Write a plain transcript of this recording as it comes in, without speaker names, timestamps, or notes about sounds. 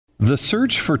The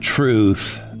search for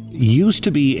truth used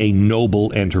to be a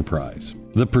noble enterprise.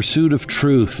 The pursuit of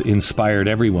truth inspired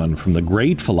everyone from the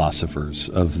great philosophers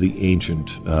of the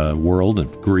ancient world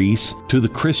of Greece to the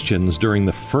Christians during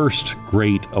the First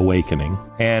Great Awakening.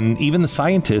 And even the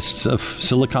scientists of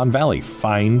Silicon Valley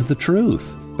find the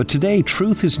truth. But today,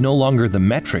 truth is no longer the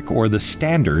metric or the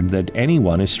standard that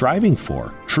anyone is striving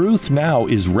for. Truth now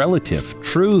is relative.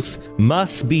 Truth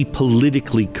must be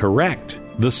politically correct.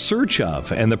 The search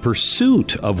of and the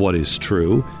pursuit of what is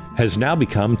true has now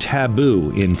become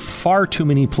taboo in far too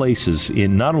many places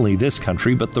in not only this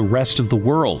country, but the rest of the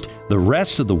world. The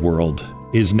rest of the world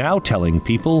is now telling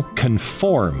people,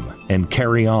 conform and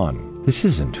carry on. This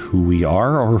isn't who we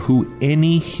are or who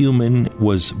any human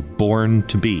was born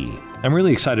to be. I'm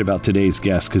really excited about today's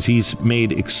guest because he's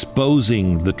made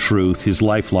exposing the truth his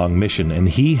lifelong mission, and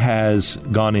he has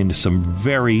gone into some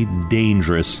very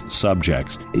dangerous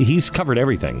subjects. He's covered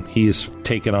everything. He has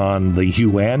taken on the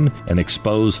UN and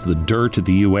exposed the dirt at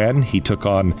the UN. He took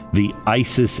on the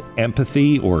ISIS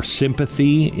empathy or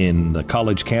sympathy in the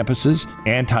college campuses,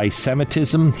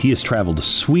 anti-Semitism. He has traveled to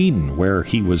Sweden, where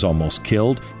he was almost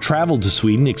killed, traveled to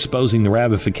Sweden, exposing the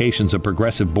ramifications of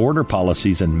progressive border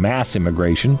policies and mass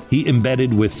immigration. He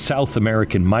embedded with South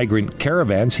American migrant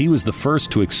caravans. He was the first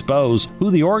to expose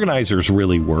who the organizers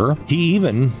really were. He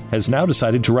even has now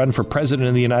decided to run for president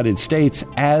of the United States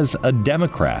as a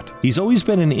Democrat. He's always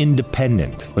been an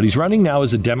independent, but he's running now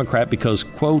as a Democrat because,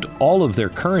 quote, all of their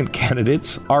current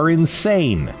candidates are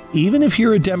insane. Even if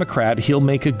you're a Democrat, he'll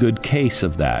make a good case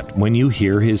of that when you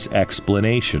hear his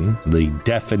explanation, the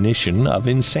definition of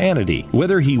insanity.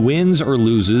 Whether he wins or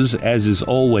loses, as is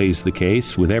always the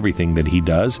case with everything that he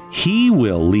does, he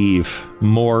will leave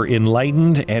more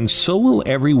enlightened, and so will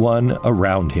everyone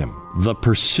around him. The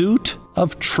pursuit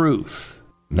of truth.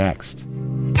 Next.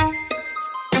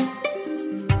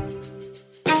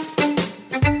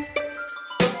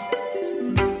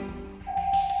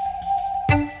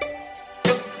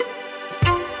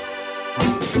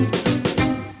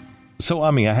 So,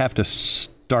 Ami, I have to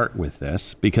start with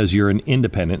this because you're an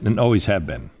independent and always have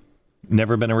been.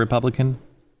 Never been a Republican?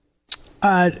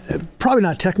 Probably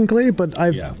not technically, but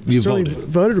I've certainly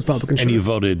voted Republican. And you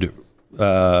voted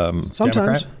sometimes.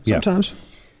 Democrat? Sometimes.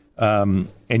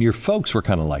 And your folks were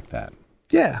kind of like that.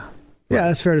 Yeah. Right. Yeah,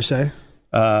 that's fair to say.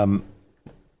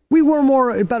 We were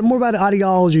more about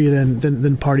ideology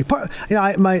than party.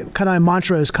 My kind of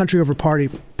mantra is country over party.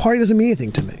 Party doesn't mean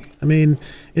anything to me. I mean,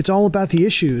 it's all about the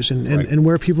issues and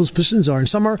where people's positions are.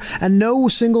 And no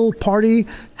single party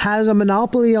has a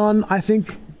monopoly on, I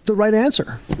think, the right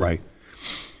answer. Right.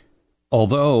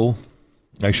 Although,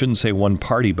 I shouldn't say one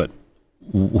party, but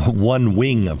one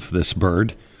wing of this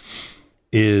bird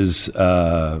is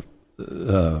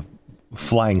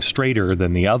flying straighter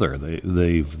than the other.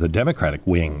 The Democratic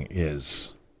wing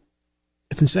is...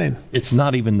 It's insane. It's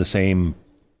not even the same.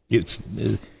 It's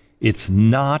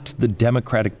not the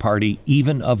Democratic Party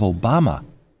even of Obama.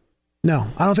 No,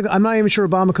 I'm not even sure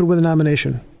Obama could win the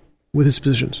nomination with his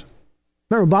positions.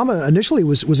 Remember, Obama initially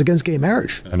was against gay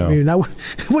marriage. I know. I mean, that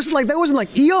wasn't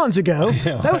like eons ago.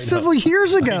 That was several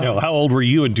years ago. I know. How old were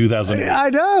you in 2008? I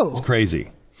know. It's crazy.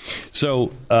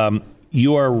 So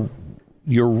you're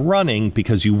running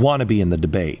because you want to be in the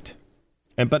debate,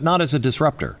 but not as a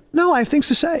disruptor. No, I have things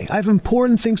to say. I have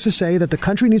important things to say that the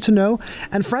country needs to know.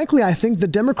 And frankly, I think the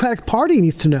Democratic Party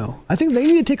needs to know. I think they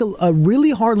need to take a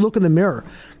really hard look in the mirror.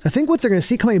 I think what they're going to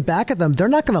see coming back at them, they're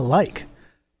not going to like.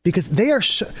 Because they're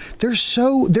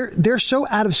so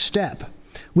out of step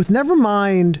with, never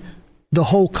mind the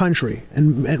whole country,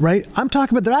 and right. I'm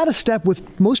talking about they're out of step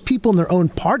with most people in their own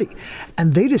party,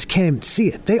 and they just can't even see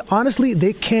it.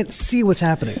 They can't see what's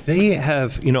happening. They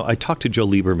have, I talked to Joe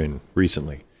Lieberman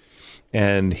recently,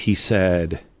 and he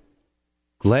said,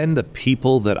 Glenn, the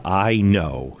people that I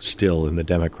know still in the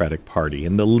Democratic Party,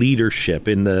 in the leadership,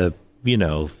 in the,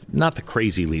 not the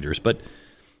crazy leaders, but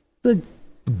the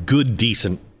good,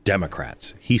 decent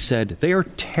Democrats. He said they are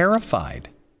terrified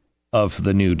of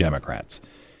the new Democrats.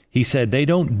 He said they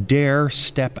don't dare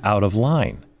step out of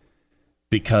line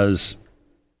because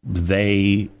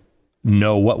they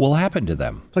know what will happen to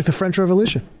them. It's like the French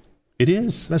Revolution. It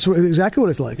is. That's exactly what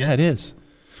it's like. Yeah, it is.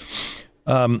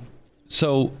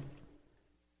 So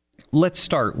let's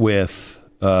start with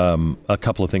a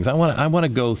couple of things. I want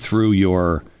to go through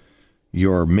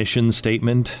your mission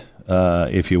statement,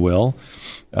 if you will.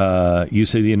 You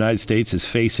say the United States is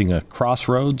facing a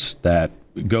crossroads that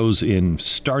goes in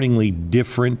startlingly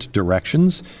different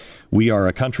directions. We are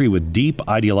a country with deep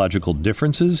ideological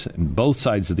differences, and both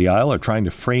sides of the aisle are trying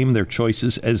to frame their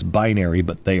choices as binary,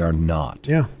 but they are not.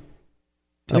 Yeah.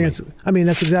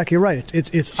 That's exactly right.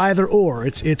 It's either or.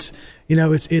 It's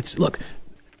look.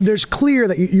 There's clear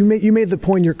that you made the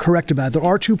point. You're correct about it. There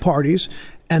are two parties,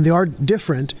 and they are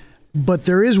different, but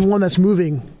there is one that's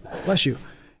moving. Bless you,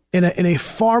 in a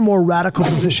far more radical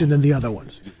position than the other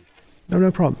ones.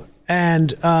 No problem.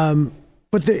 And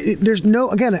but there's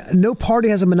no party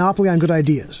has a monopoly on good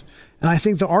ideas, and I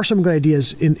think there are some good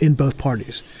ideas in both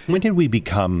parties. When did we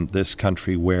become this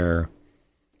country where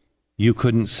you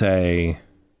couldn't say,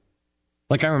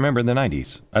 like I remember in the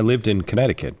 90s, I lived in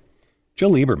Connecticut. Joe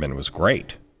Lieberman was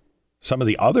great. Some of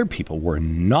the other people were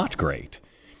not great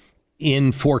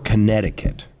for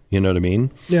Connecticut. You know what I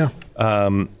mean? Yeah.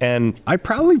 And I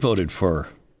proudly voted for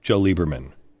Joe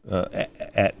Lieberman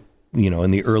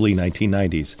in the early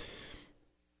 1990s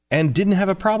and didn't have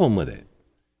a problem with it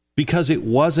because it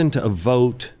wasn't a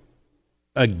vote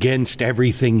against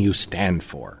everything you stand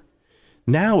for.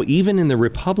 Now, even in the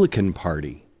Republican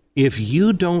Party, if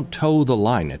you don't toe the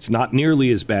line, it's not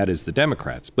nearly as bad as the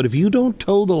Democrats, but if you don't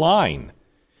toe the line,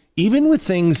 even with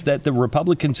things that the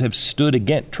Republicans have stood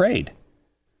against, trade,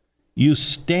 you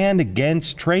stand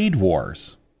against trade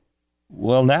wars.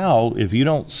 Well, now, if you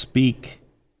don't speak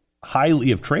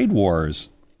highly of trade wars,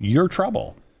 you're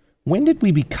trouble. When did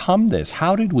we become this?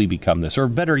 How did we become this? Or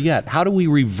better yet, how do we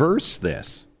reverse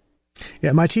this?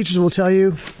 Yeah, my teachers will tell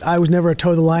you I was never a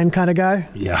toe the line kind of guy.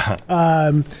 Yeah.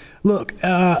 Look,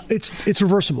 it's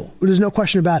reversible. There's no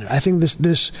question about it. I think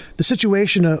the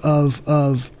situation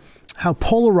of how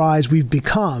polarized we've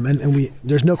become, and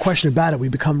there's no question about it,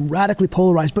 we've become radically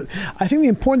polarized. But I think the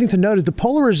important thing to note is the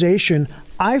polarization,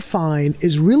 I find,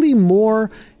 is really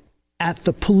more at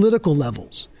the political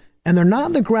levels, and they're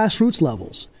not the grassroots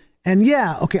levels. And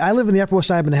yeah, okay, I live in the Upper West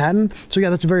Side of Manhattan, so yeah,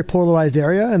 that's a very polarized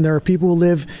area, and there are people who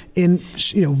live in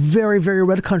very, very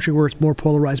red country where it's more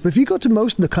polarized. But if you go to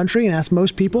most of the country and ask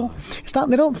most people, it's not.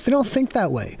 They don't think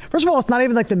that way. First of all, it's not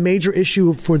even like the major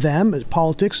issue for them,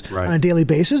 politics, right, on a daily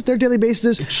basis. Their daily basis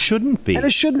is, it shouldn't be, and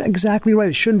it shouldn't. Exactly right,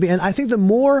 it shouldn't be. And I think the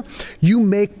more you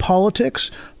make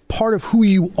politics part of who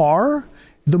you are,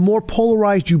 the more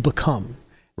polarized you become.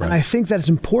 Right. And I think that it's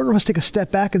important for us to take a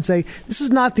step back and say, this is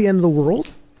not the end of the world.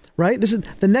 Right. This is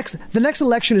the next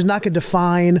election is not going to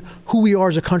define who we are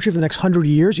as a country for the next 100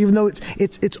 years, even though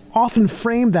it's often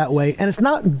framed that way. And it's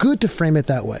not good to frame it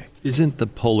that way. Isn't the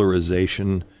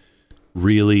polarization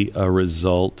really a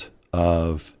result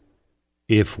of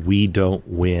if we don't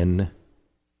win,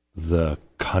 the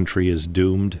country is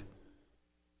doomed?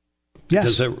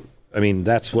 Yes.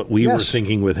 That's what we were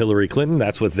thinking with Hillary Clinton.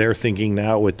 That's what they're thinking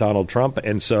now with Donald Trump.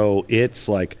 And so it's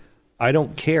like, I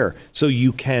don't care. So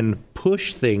you can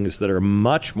push things that are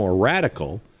much more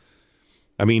radical.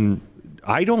 I mean,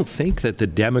 I don't think that the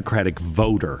Democratic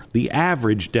voter, the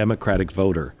average Democratic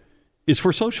voter, is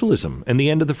for socialism and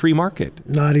the end of the free market.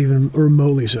 Not even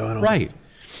remotely so, I don't think.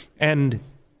 Right.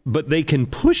 But they can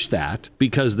push that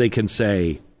because they can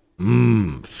say,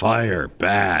 fire,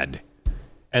 bad.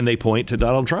 And they point to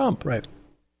Donald Trump. Right.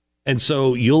 And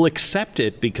so you'll accept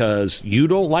it because you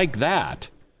don't like that.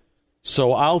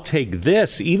 So I'll take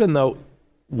this, even though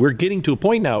we're getting to a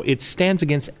point now, it stands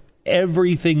against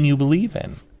everything you believe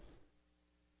in.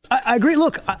 I agree.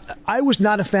 Look, I was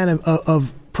not a fan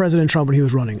of President Trump when he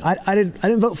was running. I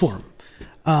didn't vote for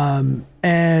him.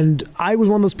 And I was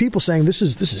one of those people saying this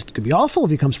is could be awful if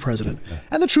he becomes president.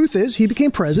 And the truth is, he became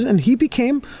president, and he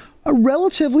became a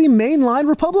relatively mainline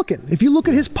Republican. If you look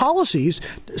at his policies,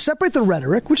 separate the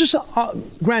rhetoric, which is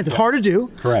granted hard to do.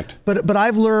 Correct. But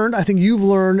I've learned, I think you've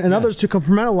learned, and others, to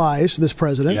compartmentalize this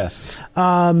president. Yes.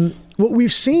 What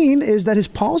we've seen is that his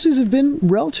policies have been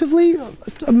relatively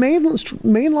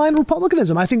mainline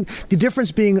Republicanism. I think the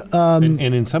difference being, and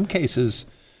in some cases,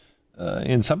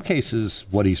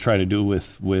 what he's trying to do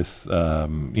with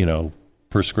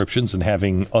prescriptions and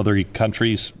having other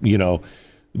countries,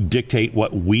 dictate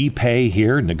what we pay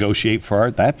here, negotiate for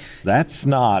it. That's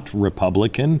not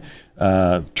Republican.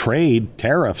 Trade,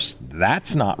 tariffs,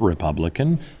 that's not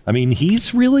Republican. I mean,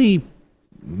 he's really,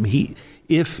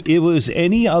 if it was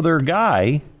any other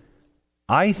guy,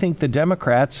 I think the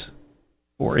Democrats,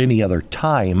 or any other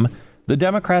time, the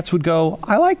Democrats would go,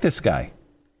 I like this guy.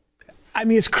 I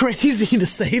mean, it's crazy to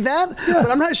say that, but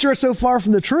I'm not sure it's so far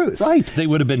from the truth. Right. They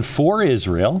would have been for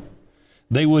Israel.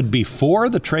 They would be for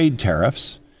the trade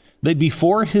tariffs. They'd be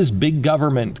for his big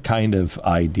government kind of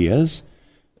ideas.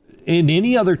 In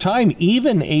any other time,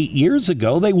 even 8 years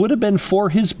ago, they would have been for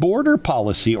his border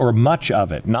policy, or much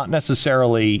of it. Not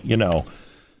necessarily,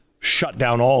 shut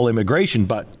down all immigration,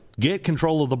 but get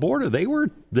control of the border. They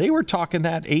were talking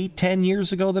that 8-10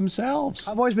 years ago themselves.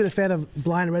 I've always been a fan of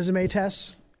blind resume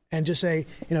tests. and just say,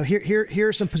 here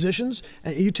are some positions,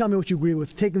 and you tell me what you agree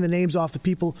with, taking the names off the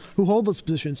people who hold those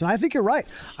positions. And I think you're right.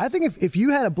 I think if you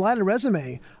had a blinded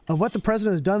resume of what the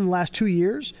president has done in the last 2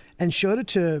 years and showed it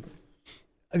to,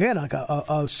 again, like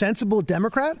a sensible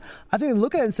Democrat, I think they'd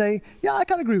look at it and say, yeah, I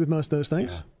kind of agree with most of those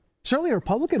things. Yeah. Certainly a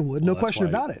Republican would, no question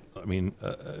about it. I mean,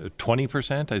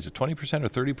 20%, is it 20% or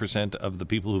 30% of the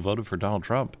people who voted for Donald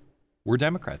Trump were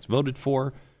Democrats, voted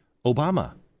for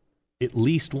Obama at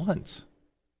least once.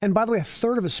 And by the way, a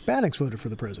third of Hispanics voted for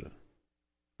the president,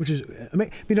 which is,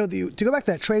 to go back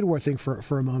to that trade war thing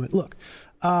for a moment. Look,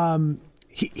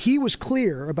 he was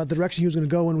clear about the direction he was going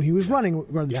to go in when he was running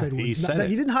regarding the trade war. He said it.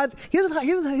 He didn't hide. He doesn't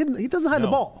hide the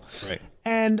ball. Right.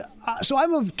 And so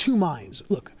I'm of two minds.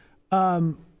 Look,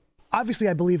 obviously,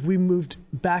 I believe we moved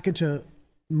back into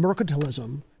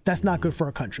mercantilism. That's not good for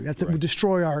our country. That would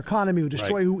destroy our economy, would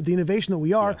destroy the innovation that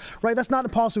we are. Yes. Right? That's not the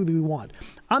policy that we want.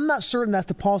 I'm not certain that's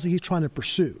the policy he's trying to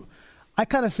pursue. I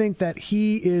kind of think that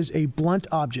he is a blunt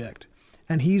object,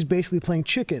 and he's basically playing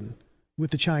chicken with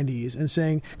the Chinese and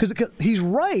saying, because he's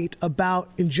right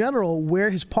about, in general, where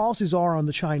his policies are on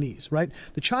the Chinese, right?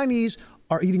 The Chinese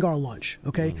are eating our lunch,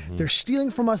 okay? Mm-hmm. They're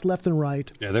stealing from us left and right.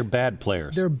 Yeah, they're bad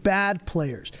players. They're bad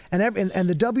players. And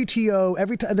the WTO,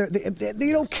 every time,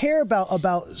 they don't care about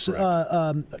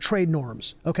trade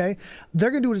norms, okay?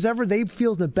 They're going to do whatever they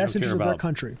feel is in the best interest of their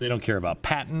country. They don't care about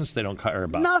patents. They don't care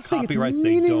about nothing. copyright. It's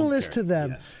meaningless to them.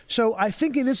 Yes. So I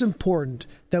think it is important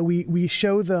that we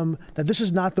show them that this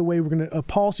is not the way a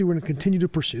policy we're going to continue to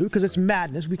pursue, because it's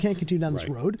madness. We can't continue down this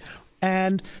road.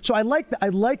 And so I like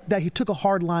that he took a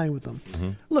hard line with them. Mm-hmm.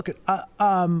 Look,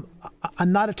 I'm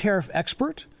not a tariff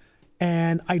expert,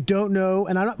 and I don't know.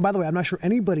 And by the way, I'm not sure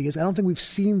anybody is. I don't think we've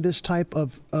seen this type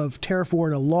of tariff war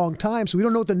in a long time, so we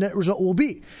don't know what the net result will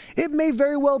be. It may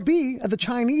very well be that the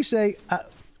Chinese say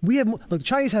the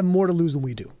Chinese have more to lose than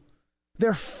we do.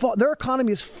 Their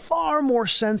economy is far more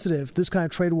sensitive to this kind of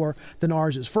trade war than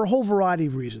ours is, for a whole variety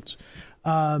of reasons.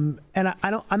 And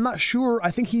I'm not sure. I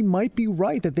think he might be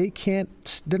right that they're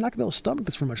not going to be able to stomach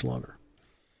this for much longer.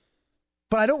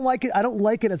 But I don't like it. I don't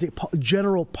like it as a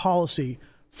general policy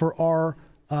for our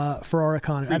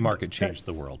economy. Free market changed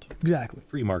the world. Exactly.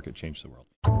 Free market changed the world.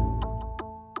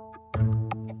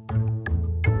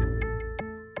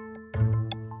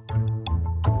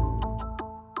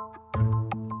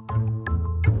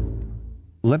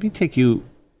 Let me take you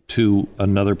to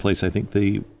another place I think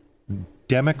the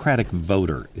Democratic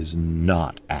voter is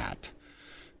not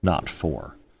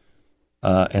for.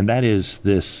 And that is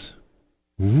this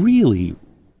really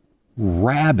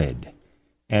rabid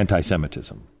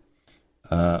anti-Semitism.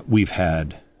 We've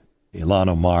had Ilhan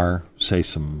Omar say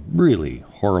some really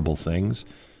horrible things.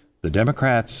 The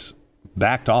Democrats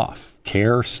backed off.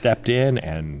 CARE stepped in,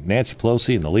 and Nancy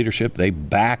Pelosi and the leadership, they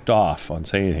backed off on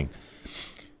saying anything.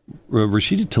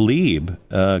 Rashida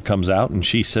Tlaib comes out and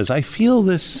she says, I feel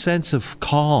this sense of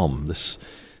calm, this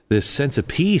sense of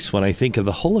peace when I think of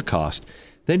the Holocaust.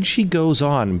 Then she goes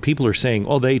on, and people are saying,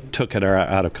 oh, they took it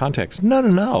out of context.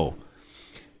 No.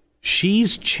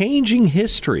 She's changing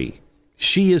history.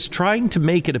 She is trying to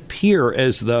make it appear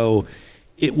as though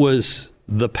it was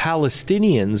the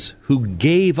Palestinians who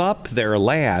gave up their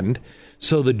land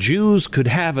so the Jews could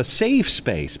have a safe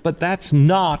space. But that's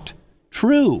not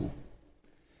true.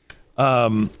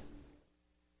 And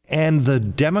the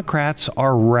Democrats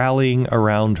are rallying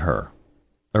around her.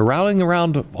 They're rallying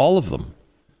around all of them.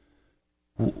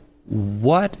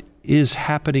 What is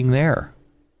happening there?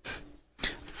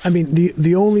 I mean,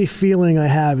 the only feeling I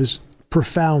have is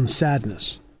profound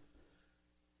sadness.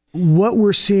 What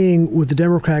we're seeing with the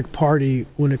Democratic Party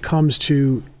when it comes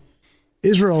to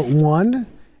Israel, one,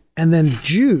 and then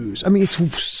Jews. I mean,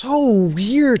 it's so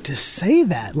weird to say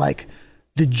that. Like,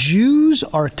 the Jews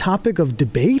are a topic of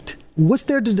debate? What's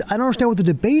there to... I don't understand what the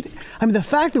debate... I mean, the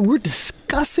fact that we're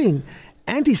discussing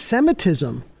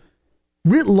anti-Semitism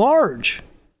writ large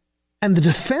and the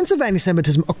defense of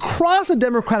anti-Semitism across the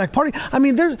Democratic Party. I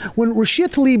mean, when Rashida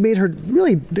Tlaib made her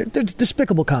they're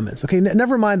despicable comments. Okay,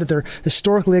 never mind that they're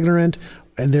historically ignorant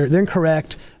and they're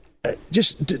incorrect.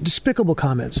 Just despicable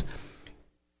comments.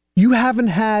 You haven't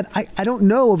had, I don't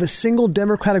know of a single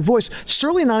Democratic voice,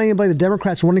 certainly not anybody the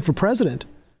Democrats running for president,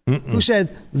 who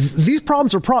said these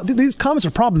comments are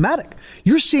problematic.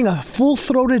 You're seeing a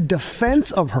full-throated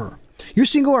defense of her. You're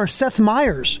seeing Seth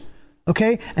Meyers,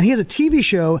 okay? And he has a TV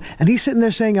show, and he's sitting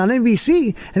there saying on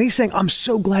NBC, and he's saying, I'm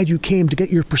so glad you came to get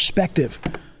your perspective.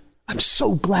 I'm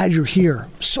so glad you're here.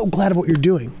 I'm so glad of what you're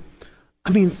doing.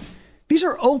 I mean, these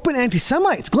are open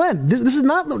anti-Semites, Glenn. This is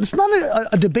not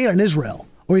a debate on Israel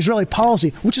or Israeli policy,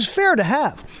 which is fair to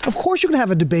have. Of course you can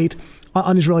have a debate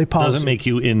on Israeli policy.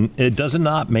 It does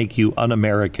not make you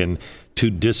un-American to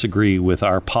disagree with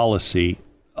our policy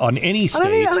on any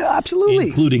state, absolutely,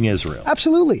 including Israel.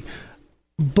 Absolutely.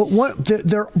 But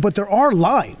there are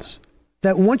lines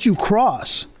that once you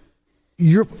cross,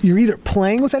 you're either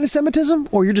playing with anti-Semitism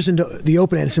or you're just into the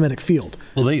open anti-Semitic field.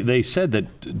 Well, they said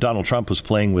that Donald Trump was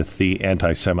playing with the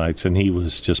anti-Semites and he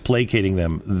was just placating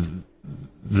them.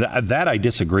 That I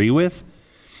disagree with.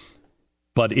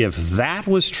 But if that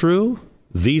was true,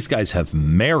 these guys have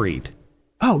married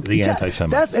the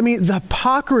anti-Semites. The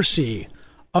hypocrisy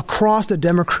across the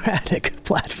Democratic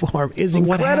platform is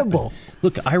incredible.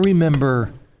 Look, I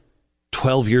remember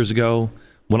 12 years ago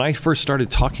when I first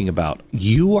started talking about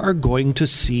you are going to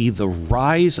see the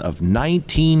rise of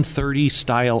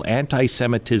 1930s-style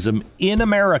anti-Semitism in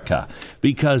America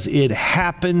because it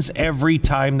happens every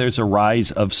time there's a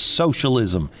rise of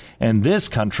socialism. And this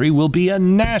country will be a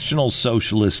national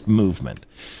socialist movement.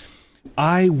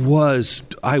 I was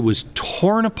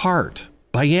torn apart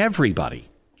by everybody,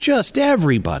 just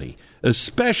everybody,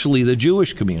 especially the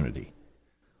Jewish community.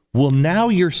 Well, now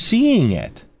you're seeing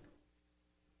it.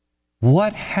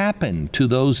 What happened to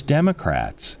those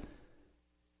Democrats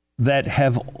that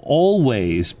have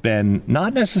always been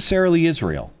not necessarily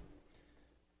Israel,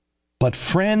 but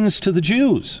friends to the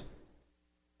Jews?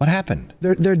 What happened?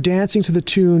 They're dancing to the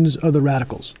tunes of the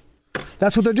radicals.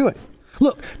 That's what they're doing.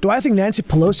 Look, do I think Nancy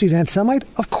Pelosi is anti-Semite?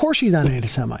 Of course she's not an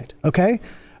anti-Semite, okay?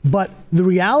 But the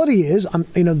reality is,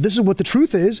 this is what the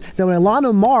truth is, that when Ilhan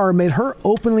Omar made her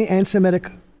openly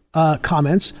anti-Semitic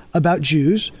comments about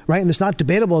Jews, right? And it's not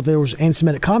debatable if there was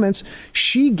anti-Semitic comments.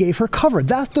 She gave her cover.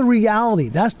 That's the reality.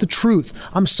 That's the truth.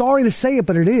 I'm sorry to say it,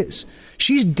 but it is.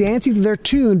 She's dancing to their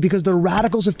tune because the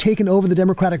radicals have taken over the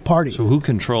Democratic Party. So who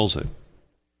controls it?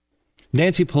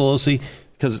 Nancy Pelosi,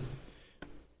 because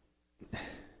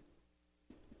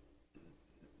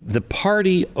the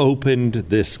party opened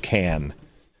this can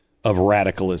of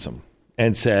radicalism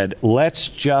and said, let's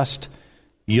just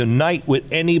unite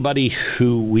with anybody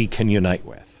who we can unite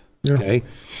with. Yeah. Okay.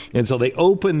 And so they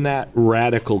opened that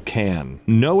radical can,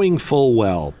 knowing full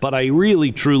well. But I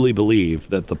really, truly believe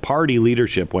that the party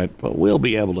leadership went, well, we'll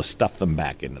be able to stuff them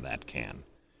back into that can.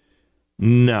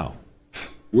 No.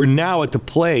 We're now at the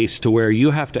place to where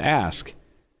you have to ask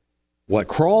what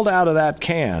crawled out of that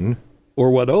can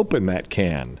or what opened that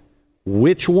can.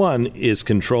 Which one is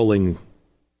controlling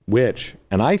which?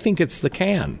 And I think it's the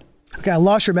can. Okay, I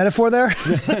lost your metaphor there.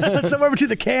 Somewhere between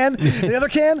the can and the other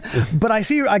can. But I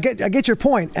get your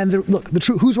point. And look, the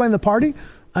truth, who's running the party?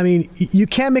 I mean, you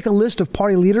can't make a list of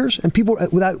party leaders and people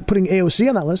without putting AOC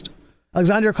on that list.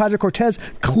 Alexandria Ocasio-Cortez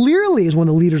clearly is one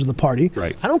of the leaders of the party.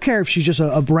 Right. I don't care if she's just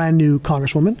a brand new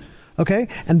congresswoman. Okay,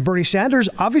 and Bernie Sanders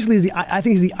obviously is I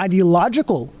think he's the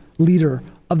ideological leader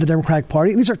of the Democratic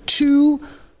Party. And these are two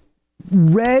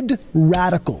red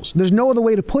radicals. There's no other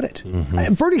way to put it.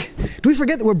 Mm-hmm. Do we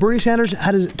forget that where Bernie Sanders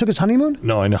took his honeymoon?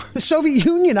 No, I know. The Soviet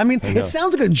Union. I mean, it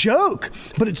sounds like a joke,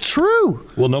 but it's true.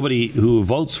 Well, nobody who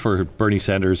votes for Bernie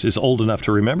Sanders is old enough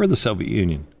to remember the Soviet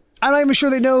Union. I'm not even sure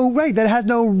they know, right, that has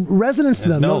no resonance to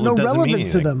them, no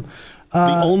relevance to them.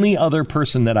 The only other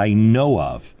person that I know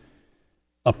of,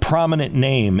 a prominent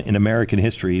name in American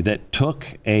history that took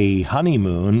a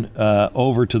honeymoon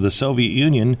over to the Soviet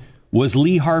Union was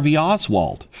Lee Harvey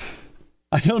Oswald.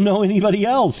 I don't know anybody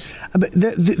else. But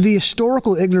the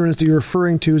historical ignorance that you're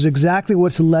referring to is exactly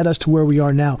what's led us to where we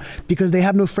are now, because they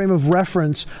have no frame of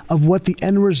reference of what the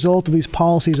end result of these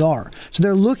policies are. So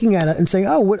they're looking at it and saying,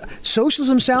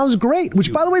 socialism sounds great,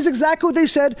 which, by the way, is exactly what they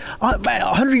said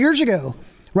 100 years ago.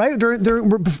 Right?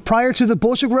 Prior to the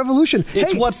Bolshevik Revolution.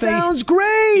 Sounds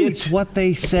great. It's what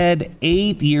they said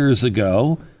 8 years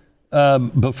ago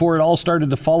before it all started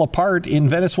to fall apart in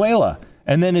Venezuela.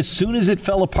 And then as soon as it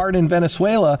fell apart in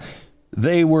Venezuela,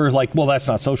 they were like, well, that's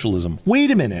not socialism.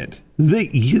 Wait a minute.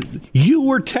 You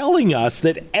were telling us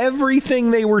that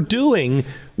everything they were doing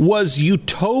was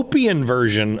utopian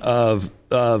version of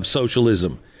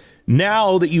socialism.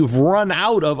 Now that you've run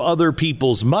out of other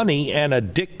people's money and a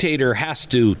dictator has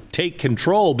to take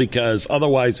control because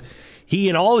otherwise he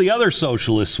and all the other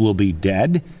socialists will be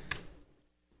dead.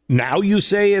 Now you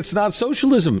say it's not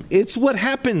socialism. It's what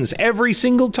happens every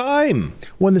single time.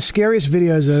 One of the scariest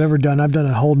videos I've ever done, I've done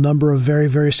a whole number of very,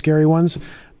 very scary ones,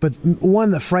 but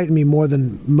one that frightened me more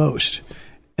than most,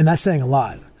 and that's saying a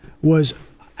lot, was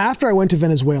after I went to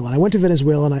Venezuela. And I went to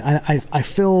Venezuela and I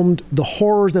filmed the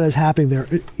horrors that is happening there,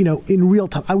 in real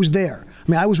time. I was there.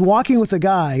 I mean, I was walking with a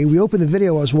guy. We opened the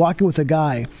video. I was walking with a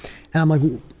guy, And I'm like,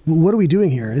 what are we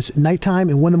doing here? It's nighttime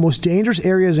in one of the most dangerous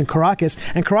areas in Caracas.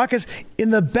 And Caracas,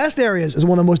 in the best areas, is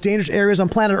one of the most dangerous areas on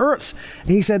planet Earth. And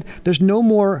he said, there's no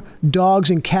more dogs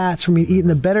and cats for me to eat in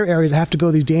the better areas. I have to go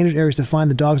to these dangerous areas to find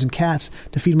the dogs and cats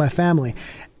to feed my family.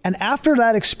 And after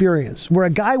that experience, where a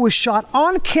guy was shot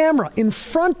on camera in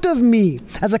front of me,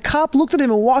 as a cop looked at him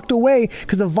and walked away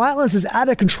because the violence is out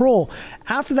of control,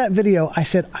 after that video, I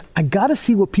said, I got to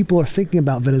see what people are thinking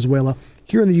about Venezuela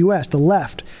here in the U.S., the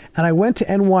left. And I went to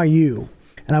NYU,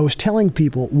 and I was telling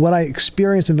people what I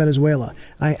experienced in Venezuela.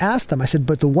 And I asked them, I said,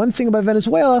 but the one thing about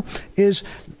Venezuela is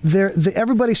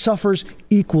everybody suffers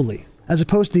equally, as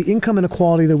opposed to the income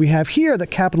inequality that we have here that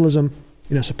capitalism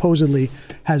supposedly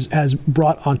has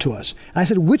brought onto us. And I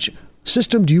said, which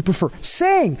system do you prefer?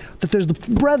 Saying that there's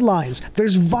the bread lines,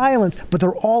 there's violence, but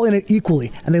they're all in it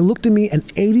equally. And they looked at me, and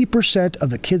 80%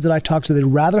 of the kids that I talked to, they'd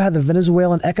rather have the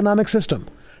Venezuelan economic system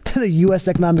than the U.S.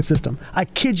 economic system. I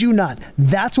kid you not.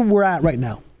 That's where we're at right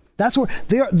now. That's where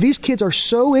they are. These kids are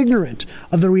so ignorant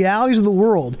of the realities of the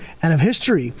world and of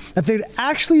history that they'd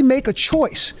actually make a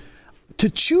choice to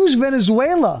choose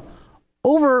Venezuela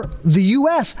over the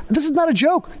U.S. This is not a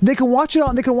joke. They can watch it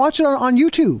on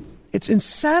YouTube. It's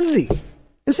insanity.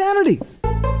 Insanity.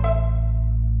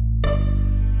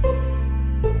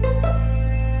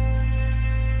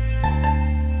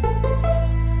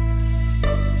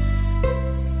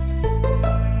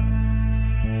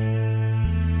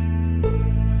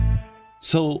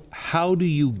 So how do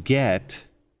you get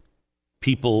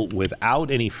people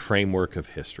without any framework of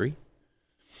history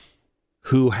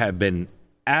who have been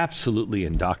absolutely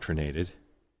indoctrinated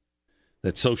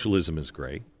that socialism is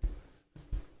great?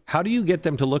 How do you get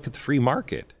them to look at the free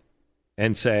market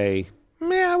and say,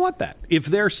 I want that? If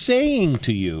they're saying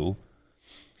to you,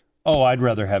 I'd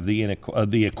rather have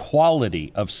the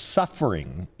equality of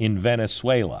suffering in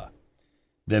Venezuela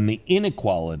than the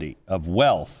inequality of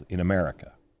wealth in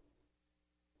America.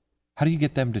 How do you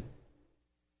get them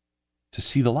to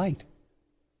see the light?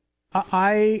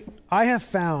 I have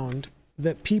found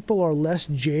that people are less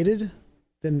jaded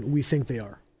than we think they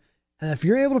are. And if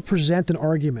you're able to present an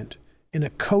argument in a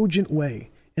cogent way,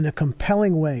 in a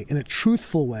compelling way, in a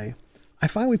truthful way, I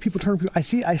find when people turn, I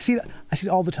see it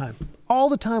all the time. All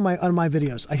the time on my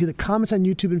videos. I see the comments on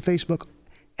YouTube and Facebook.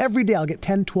 Every day I'll get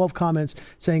 10, 12 comments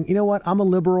saying, you know what, I'm a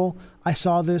liberal. I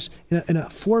saw this in a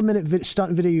 4-minute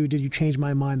stunt video you did. You changed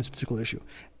my mind on this particular issue.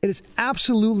 It is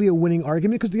absolutely a winning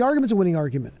argument because the argument's a winning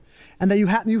argument. And that you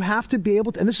have to be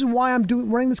able to, and this is why I'm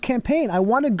running this campaign. I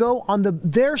want to go on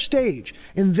their stage,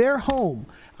 in their home,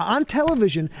 on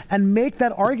television, and make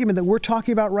that argument that we're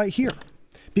talking about right here.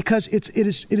 Because it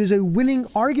is a winning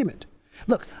argument.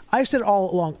 Look, I've said it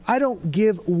all along, I don't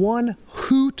give one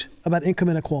hoot about income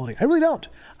inequality. I really don't.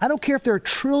 I don't care if they're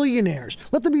trillionaires.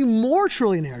 Let there be more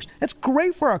trillionaires. That's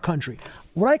great for our country.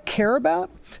 What I care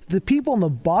about, the people on the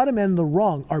bottom end of the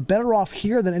rung are better off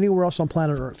here than anywhere else on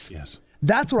planet Earth. Yes.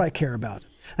 That's what I care about.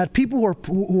 That people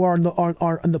who are on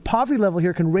the poverty level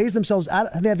here can raise themselves out.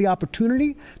 They have the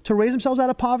opportunity to raise themselves out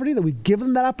of poverty. That we give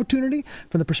them that opportunity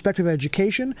from the perspective of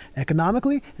education,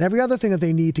 economically, and every other thing that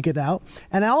they need to get out.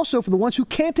 And also for the ones who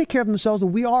can't take care of themselves, that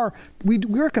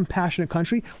we're a compassionate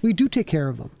country. We do take care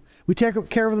of them. We take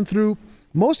care of them through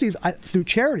through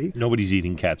charity. Nobody's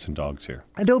eating cats and dogs here,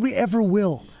 and nobody ever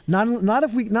will. Not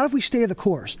if we stay the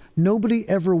course. Nobody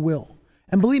ever will.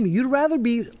 And believe me, you'd rather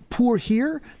be poor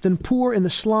here than poor in the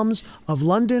slums of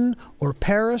London or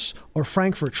Paris or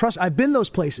Frankfurt. Trust, I've been those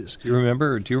places. Do you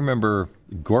remember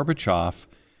Gorbachev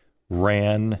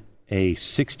ran a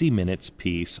 60 Minutes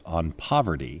piece on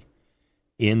poverty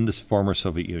in the former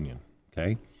Soviet Union,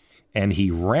 okay? And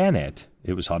he ran it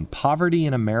was on poverty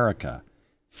in America,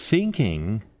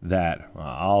 thinking that,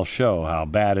 I'll show how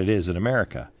bad it is in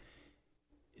America.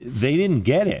 They didn't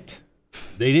get it.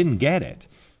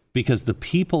 Because the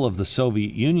people of the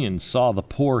Soviet Union saw the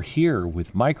poor here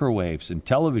with microwaves and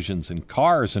televisions and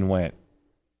cars and went,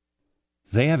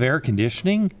 they have air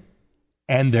conditioning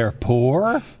and they're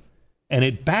poor? And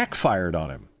it backfired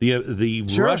on him. The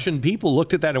Sure. Russian people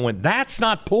looked at that and went, that's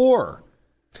not poor.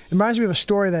 It reminds me of a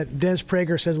story that Dennis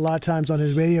Prager says a lot of times on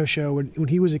his radio show. When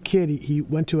he was a kid, he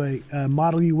went to a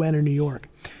Model UN in New York.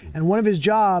 And one of his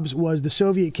jobs was the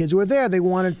Soviet kids who were there. He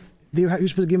was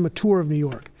supposed to give them a tour of New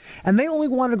York. And they only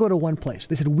wanted to go to one place.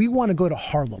 They said, we want to go to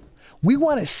Harlem. We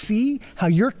want to see how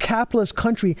your capitalist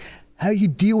country, how you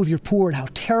deal with your poor and how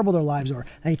terrible their lives are.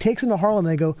 And he takes them to Harlem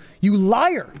and they go, you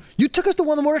liar. You took us to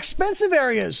one of the more expensive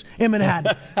areas in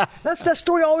Manhattan. That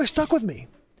story always stuck with me.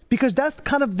 Because that's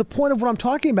kind of the point of what I'm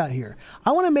talking about here.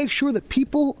 I want to make sure that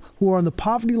people who are on the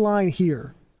poverty line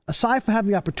here, aside from having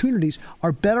the opportunities,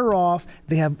 are better off.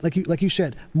 They have, like you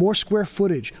said, more square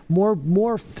footage,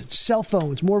 more cell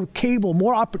phones, more cable,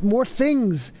 more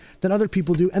things than other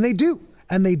people do, and they do.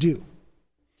 I'm going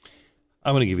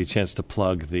to give you a chance to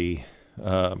plug the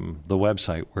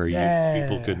website where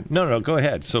people could. No, go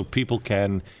ahead. So people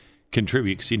can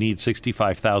contribute, because you need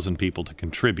 65,000 people to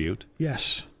contribute.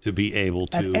 Yes. To be able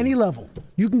to. At any level.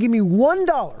 You can give me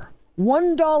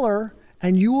 $1,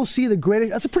 and you will see the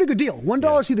greatest. That's a pretty good deal.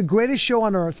 $1 to see the greatest show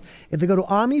on earth. If they go to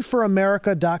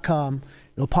ArmyForAmerica.com,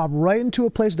 they'll pop right into a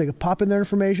place where they can pop in their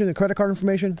information, their credit card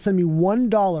information, send me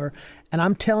 $1, and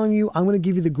I'm telling you, I'm going to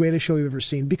give you the greatest show you've ever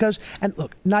seen. Because, and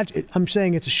look, I'm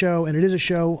saying it's a show, and it is a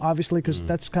show, obviously, because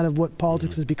that's kind of what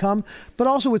politics has become, but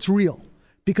also it's real,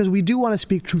 because we do want to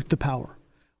speak truth to power.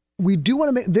 We do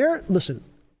want to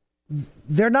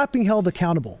they're not being held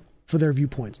accountable for their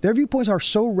viewpoints. Their viewpoints are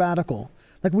so radical.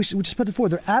 Like we just put before,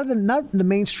 they're out of not the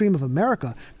mainstream of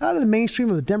America, not out of the mainstream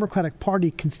of the Democratic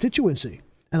Party constituency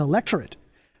and electorate,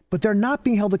 but they're not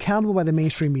being held accountable by the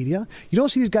mainstream media. You don't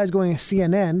see these guys going to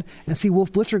CNN and see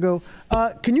Wolf Blitzer go,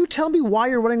 can you tell me why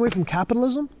you're running away from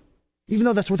capitalism? Even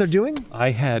though that's what they're doing?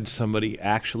 I had somebody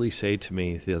actually say to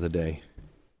me the other day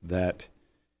that,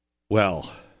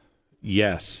 well,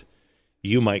 yes,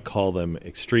 you might call them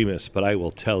extremists, but I will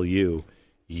tell you,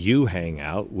 you hang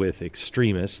out with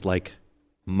extremists like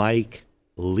Mike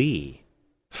Lee.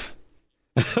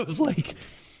 I was like,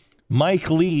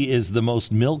 Mike Lee is the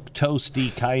most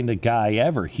milquetoasty kind of guy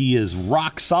ever. He is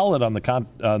rock solid on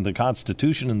the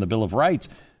Constitution and the Bill of Rights,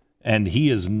 and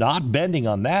he is not bending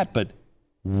on that. But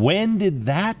when did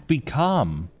that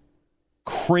become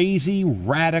crazy,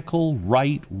 radical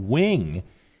right wing?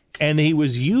 And he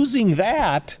was using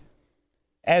that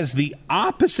as the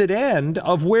opposite end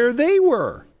of where they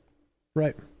were.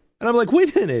 Right. And I'm like,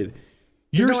 wait a minute.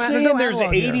 You're saying there's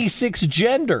 86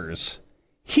 genders.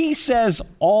 He says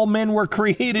all men were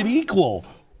created equal.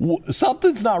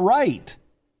 Something's not right.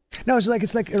 No, it's like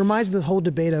it reminds me of the whole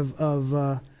debate of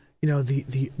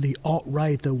the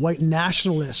alt-right, the white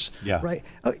nationalists. Yeah. Right.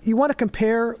 You want to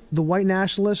compare the white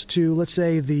nationalists to, let's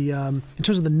say, in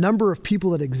terms of the number of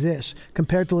people that exist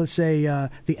compared to, let's say,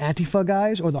 the Antifa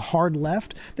guys or the hard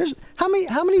left. There's how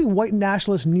many white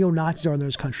nationalist neo-Nazis are in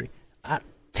this country?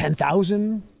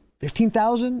 10,000,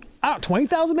 15,000,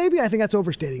 20,000 maybe. I think that's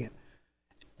overstating it.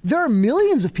 There are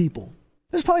millions of people.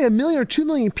 There's probably 1 million or 2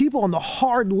 million people on the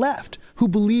hard left who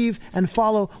believe and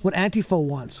follow what Antifa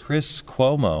wants. Chris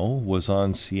Cuomo was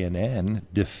on CNN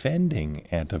defending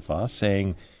Antifa,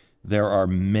 saying there are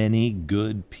many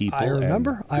good people. I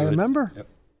remember.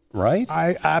 Right?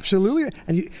 I absolutely.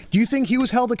 And do you think he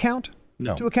was held to account?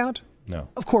 No.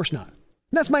 Of course not. And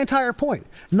that's my entire point.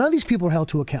 None of these people are held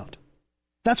to account.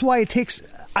 That's why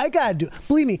I got to do,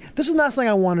 believe me, this is not something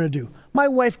I wanted to do. My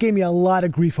wife gave me a lot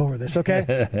of grief over this, okay?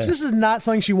 This is not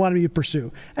something she wanted me to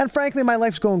pursue. And frankly, my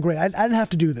life's going great. I didn't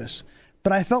have to do this.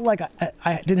 But I felt like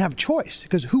I didn't have a choice,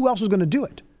 because who else was going to do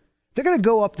it? They're going to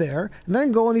go up there, and they're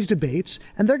going to go on these debates,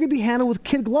 and they're going to be handled with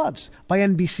kid gloves by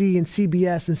NBC and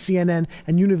CBS and CNN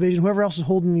and Univision, whoever else is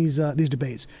holding these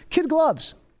debates. Kid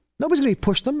gloves. Nobody's going to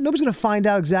push them. Nobody's going to find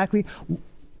out exactly.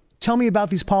 Tell me about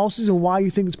these policies and why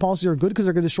you think these policies are good because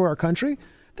they're going to destroy our country.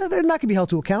 They're not going to be held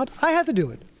to account. I have to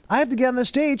do it. I have to get on the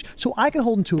stage so I can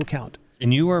hold them to account.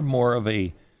 And you are more of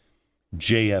a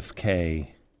JFK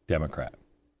Democrat.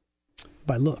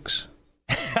 By looks.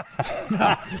 That's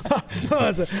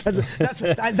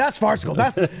farcical.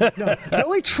 The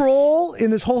only troll in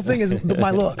this whole thing is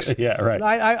my looks. Yeah, right.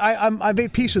 I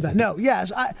made peace with that. No,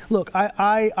 yes.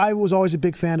 I was always a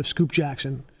big fan of Scoop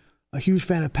Jackson. A huge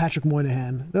fan of Patrick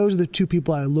Moynihan. Those are the two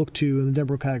people I look to in the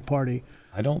Democratic Party.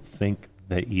 I don't think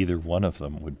that either one of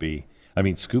them would be. I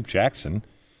mean, Scoop Jackson,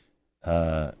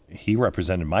 he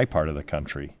represented my part of the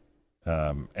country.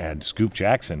 And Scoop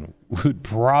Jackson would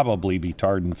probably be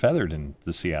tarred and feathered in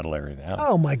the Seattle area now.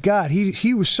 Oh, my God.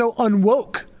 He was so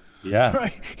unwoke. Yeah.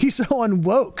 Right? He's so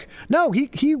unwoke. No,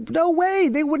 no way.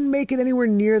 They wouldn't make it anywhere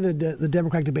near the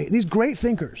Democratic debate. These great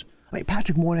thinkers. I mean,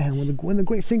 Patrick Moynihan, one of the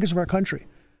great thinkers of our country.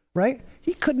 Right?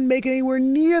 He couldn't make it anywhere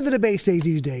near the debate stage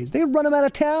these days. They'd run him out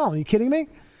of town. Are you kidding me?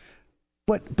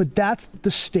 But that's the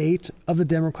state of the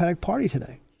Democratic Party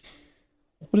today.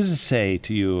 What does it say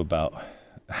to you about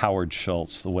Howard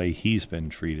Schultz, the way he's been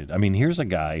treated? I mean, here's a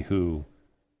guy who,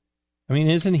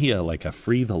 isn't he like a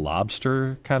free the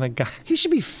lobster kind of guy? He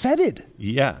should be feted.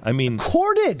 Yeah,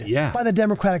 courted by the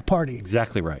Democratic Party.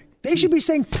 Exactly right. They should be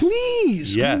saying,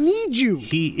 please, we need you.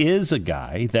 He is a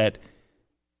guy that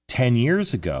 10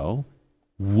 years ago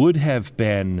would have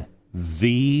been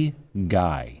the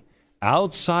guy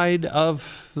outside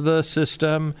of the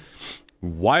system,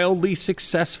 wildly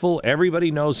successful,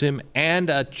 everybody knows him, and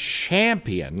a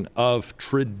champion of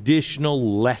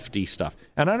traditional lefty stuff.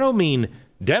 And I don't mean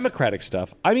Democratic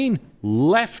stuff. I mean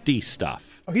lefty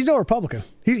stuff. Oh, he's no Republican.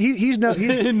 He's no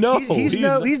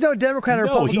Democrat or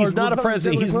Republican. He's not a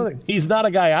president. He's not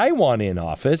a guy I want in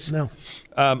office. No.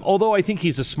 Although I think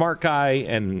he's a smart guy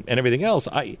and everything else,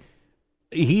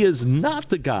 he is not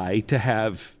the guy to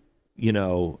have,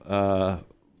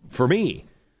 for me.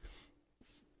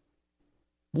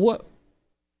 What?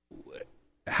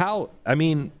 How? I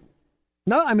mean.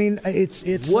 No, I mean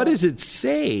it's. What does it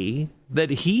say that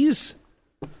he's?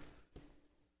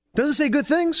 Doesn't say good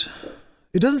things.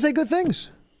 It doesn't say good things.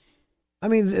 I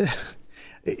mean,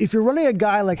 if you're running a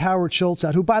guy like Howard Schultz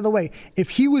out, who, by the way, if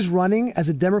he was running as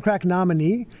a Democratic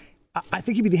nominee, I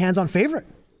think he'd be the hands-on favorite.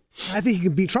 I think he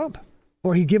could beat Trump,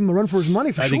 or he'd give him a run for his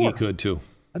money for sure. I think he could too.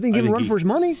 I think give him a run for his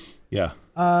money. Yeah.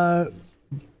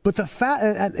 But the fact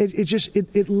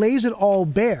it lays it all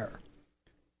bare.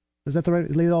 Is that the right?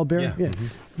 It laid it all bare. Yeah.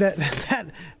 Mm-hmm.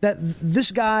 That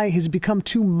this guy has become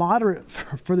too moderate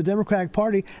for the Democratic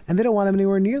Party, and they don't want him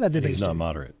anywhere near that debate. He's not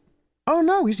moderate. Oh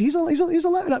no, he's a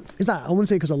left. It's not. I wouldn't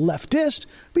say because a leftist,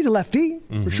 but he's a lefty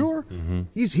for sure. Mm-hmm.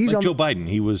 He's like Joe Biden.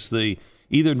 He was the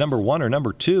either number one or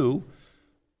number two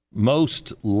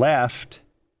most left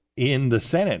in the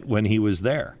Senate when he was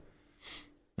there.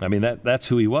 I mean, that's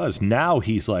who he was. Now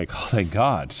he's like, oh, thank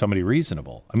God, somebody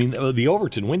reasonable. I mean, the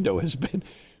Overton window has been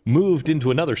moved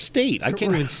into another state. I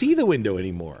can't even see the window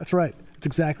anymore. That's right. That's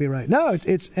exactly right. No,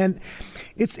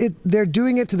 they're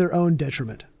doing it to their own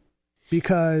detriment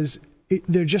because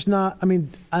they're just not. I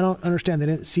mean, I don't understand. They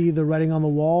didn't see the writing on the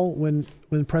wall when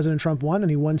President Trump won,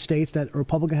 and he won states that a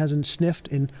Republican hasn't sniffed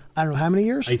in I don't know how many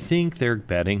years. I think they're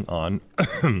betting on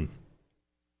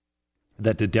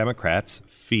that the Democrats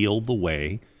feel the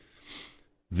way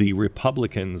the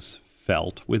Republicans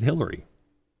felt with Hillary.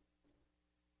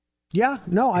 Yeah,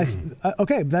 no,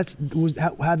 okay.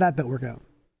 How'd that bet work out?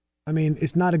 I mean,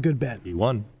 it's not a good bet. He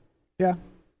won. Yeah,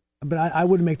 but I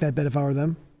wouldn't make that bet if I were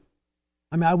them.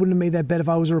 I mean, I wouldn't have made that bet if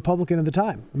I was a Republican at the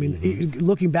time. I mean,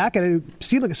 looking back at it, it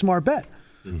seemed like a smart bet.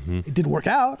 It didn't work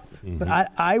out, but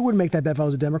I wouldn't make that bet if I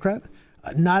was a Democrat.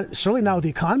 Certainly not with the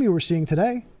economy we're seeing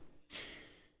today.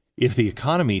 If the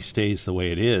economy stays the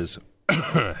way it is,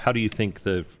 how do you think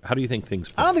things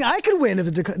fall? I don't think I could win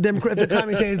if the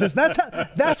economy stays this.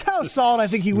 That's how solid I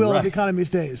think he will if the economy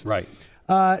stays. Right.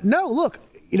 No, look,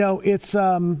 it's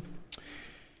how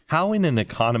in an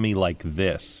economy like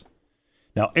this.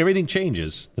 Now everything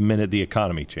changes the minute the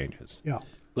economy changes. Yeah.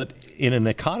 But in an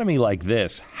economy like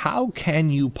this, how can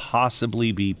you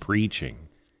possibly be preaching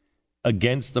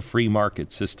against the free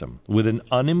market system with an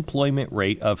unemployment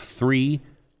rate of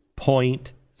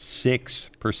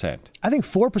 3.6%? I think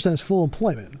 4% is full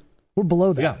employment. We're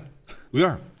below that. Yeah, we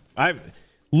are. I'm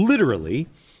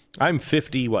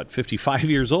 55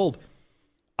 years old.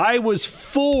 I was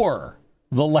 5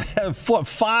 the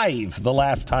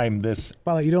last time this.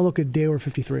 By the way, you don't look a day over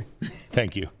 53.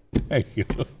 Thank you.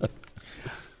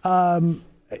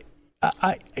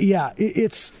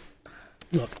 It's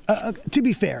look. To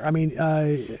be fair, I mean,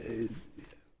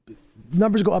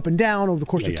 numbers go up and down over the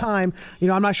course of time.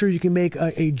 I'm not sure you can make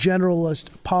a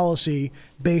generalist policy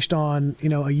based on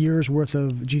a year's worth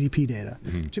of GDP data.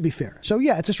 To be fair, so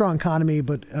yeah, it's a strong economy,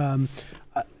 but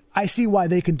I see why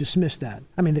they can dismiss that.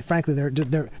 I mean, frankly,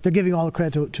 they're giving all the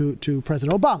credit to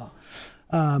President Obama,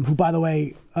 who, by the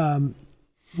way,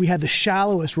 we had the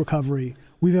shallowest recovery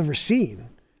we've ever seen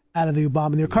out of the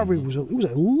Obama. The recovery was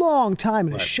a long time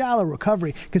in a shallow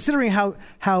recovery, considering how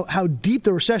deep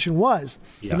the recession was.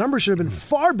 Yeah. The numbers should have been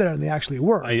far better than they actually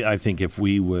were. I think if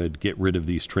we would get rid of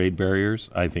these trade barriers,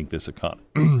 I think this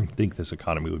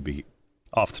economy would be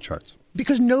off the charts.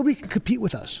 Because nobody can compete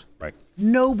with us. Right.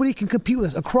 Nobody can compete with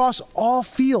us across all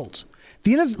fields.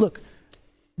 The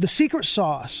secret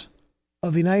sauce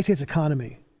of the United States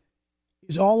economy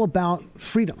is all about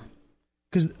freedom.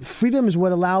 Because freedom is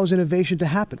what allows innovation to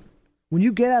happen. When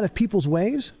you get out of people's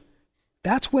ways,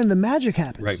 that's when the magic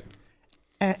happens. Right.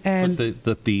 And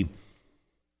the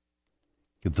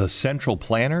central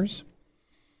planners,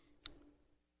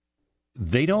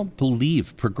 they don't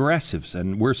believe progressives,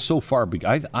 and we're so far.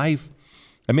 I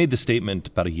made the statement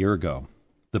about a year ago.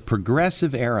 The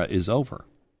progressive era is over.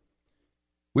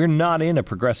 We're not in a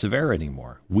progressive era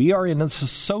anymore. We are in a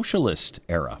socialist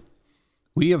era.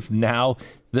 We have now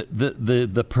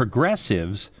the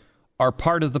progressives are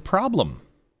part of the problem.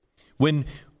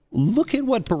 Look at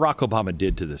what Barack Obama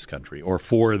did to this country, or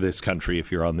for this country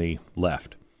if you're on the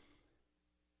left.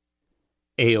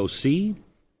 AOC,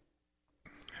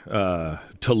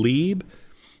 Tlaib,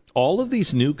 all of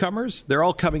these newcomers, they're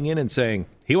all coming in and saying,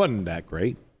 He wasn't that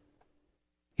great.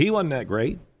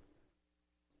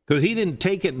 Because he didn't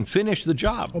take it and finish the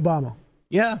job. Obama.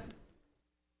 Yeah.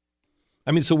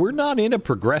 I mean, so we're not in a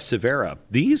progressive era.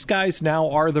 These guys now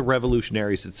are the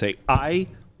revolutionaries that say, I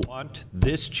want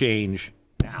this change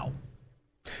now.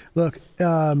 Look,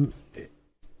 okay,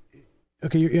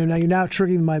 you're now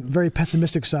triggering my very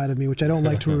pessimistic side of me, which I don't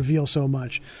like to reveal so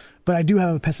much. But I do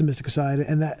have a pessimistic side,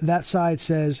 and that side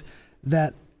says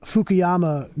that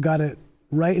Fukuyama got it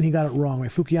right and he got it wrong. Right?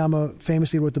 Fukuyama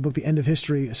famously wrote the book The End of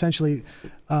History, essentially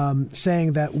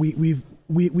saying that we've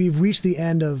reached the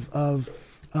end of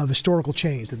historical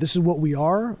change, that this is what we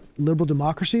are, liberal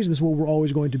democracies, and this is what we're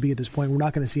always going to be at this point. We're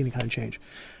not going to see any kind of change.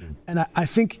 And I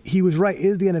think he was right,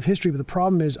 is the end of history, but the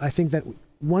problem is I think that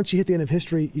once you hit the end of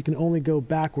history, you can only go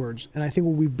backwards. And I think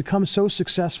when we've become so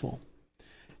successful,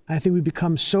 I think we've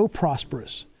become so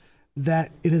prosperous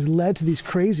that it has led to these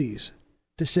crazies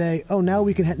to say, oh, now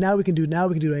we can do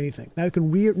anything. Now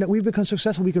we've become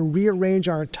successful, we can rearrange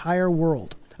our entire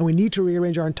world. And we need to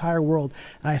rearrange our entire world.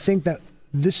 And I think that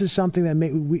this is something that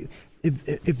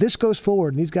if this goes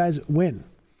forward and these guys win,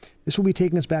 this will be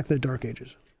taking us back to the Dark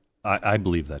Ages. I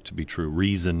believe that to be true.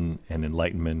 Reason and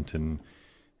enlightenment and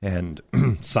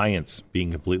science being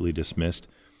completely dismissed.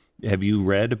 Have you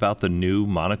read about the new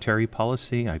monetary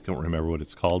policy? I don't remember what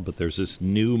it's called, but there's this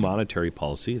new monetary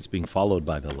policy. It's being followed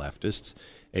by the leftists.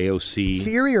 AOC.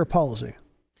 Theory or policy?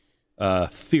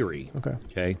 Theory.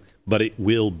 Okay. But it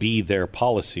will be their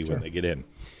policy when they get in.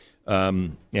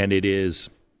 And it is,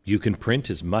 you can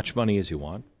print as much money as you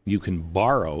want. You can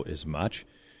borrow as much.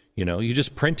 You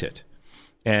just print it.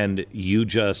 And you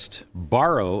just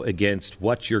borrow against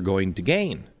what you're going to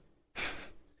gain.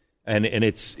 And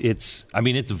it's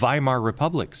Weimar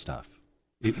Republic stuff.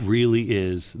 It really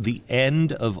is the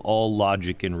end of all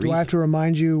logic and reason. Do I have to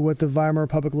remind you what the Weimar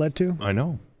Republic led to? I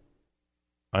know.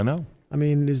 I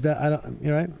mean, is that,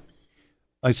 you're right?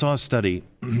 I saw a study.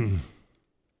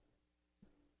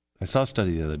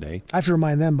 The other day. I have to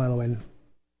remind them, by the way.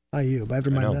 Not you, but I have to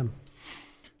remind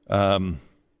them.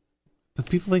 But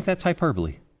people think that's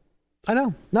hyperbole. I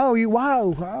know. No,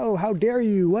 wow, how dare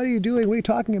you? What are you doing? What are you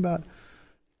talking about?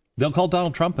 They'll call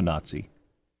Donald Trump a Nazi.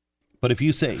 But if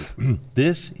you say,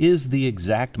 this is the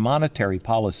exact monetary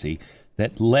policy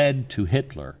that led to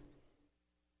Hitler,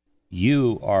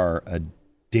 you are a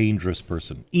dangerous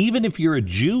person. Even if you're a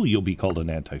Jew, you'll be called an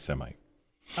anti-Semite.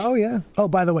 Oh, yeah. Oh,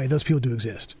 by the way, those people do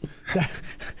exist.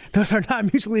 Those are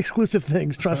not mutually exclusive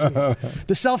things, trust me.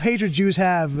 The self-hatred Jews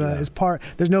have is part...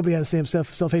 There's nobody has the same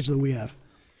self-hatred that we have.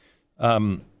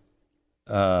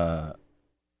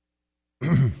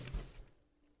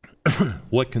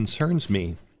 What concerns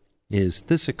me is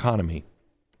this economy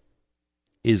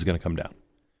is going to come down.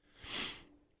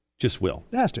 Just will.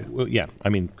 It has to. Well, yeah. I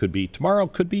mean, could be tomorrow,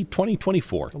 could be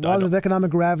 2024. The laws of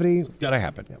economic gravity. Got to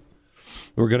happen. Yep.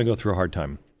 We're going to go through a hard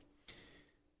time.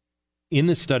 In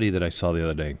the study that I saw the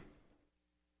other day,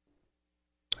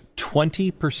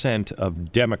 20%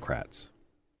 of Democrats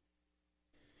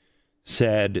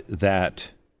said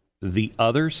that the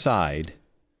other side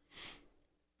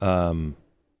doesn't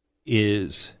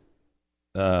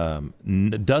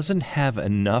have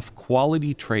enough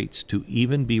quality traits to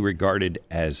even be regarded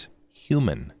as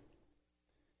human.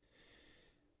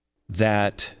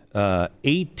 That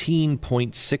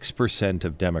 18.6%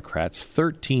 of Democrats,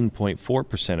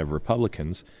 13.4% of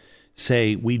Republicans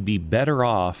say we'd be better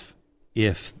off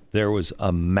if there was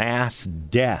a mass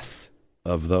death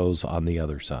of those on the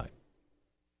other side.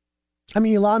 I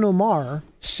mean, Ilhan Omar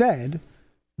said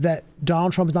that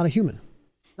Donald Trump is not a human.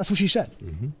 That's what she said.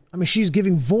 Mm-hmm. I mean, she's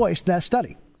giving voice to that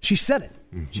study. She said it.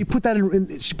 Mm-hmm. She put that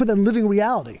in living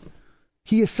reality.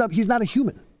 He's not a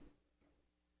human.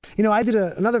 I did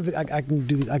another video.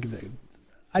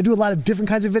 I do a lot of different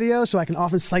kinds of videos, so I can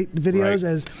often cite videos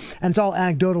and it's all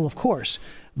anecdotal, of course.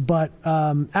 But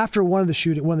after one of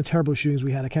the terrible shootings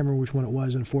we had, I can't remember which one it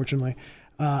was, unfortunately,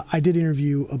 I did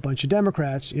interview a bunch of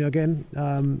Democrats,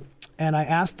 and I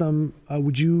asked them,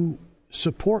 would you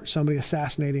support somebody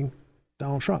assassinating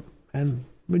Donald Trump? And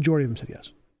the majority of them said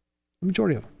yes. The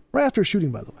majority of them. Right after a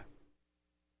shooting, by the way.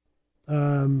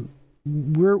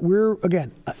 We're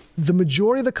again, the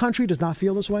majority of the country does not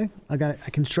feel this way. I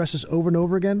can stress this over and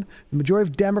over again. The majority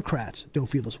of Democrats don't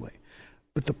feel this way.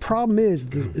 But the problem is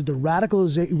the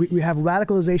radicalization. We have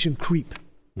radicalization creep.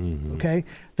 Mm-hmm. Okay,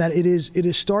 that it is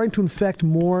starting to infect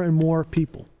more and more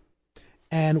people.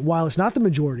 And while it's not the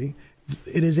majority,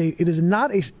 it is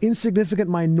not an insignificant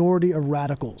minority of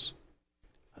radicals.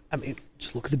 I mean,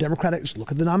 just look at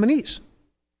the nominees.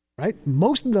 Right,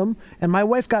 most of them, and my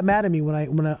wife got mad at me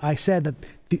when I said that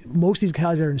most of these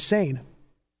guys are insane,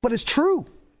 but it's true.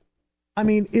 I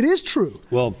mean, it is true.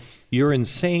 Well, you're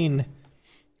insane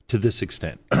to this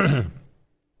extent.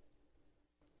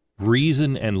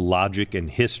 Reason and logic and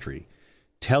history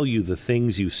tell you the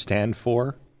things you stand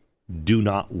for do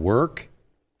not work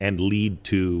and lead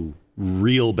to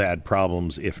real bad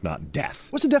problems, if not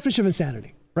death. What's the definition of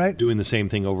insanity, right? Doing the same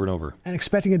thing over and over. And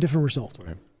expecting a different result.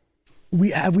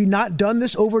 Right. Have we not done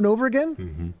this over and over again?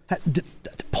 Mm-hmm. Did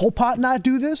Pol Pot not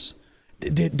do this?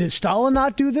 Did Stalin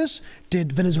not do this?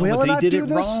 Did Venezuela not do this? They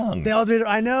did it wrong. They all did it.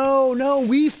 I know. No,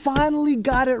 we finally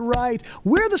got it right.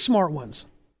 We're the smart ones,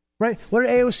 right? What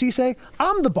did AOC say?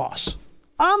 I'm the boss.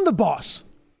 I'm the boss.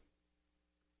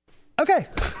 Okay.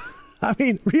 I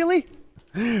mean, really?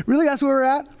 Really, that's where we're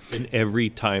at? And every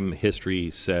time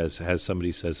history has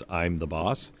somebody says, I'm the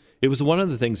boss, it was one of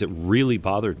the things that really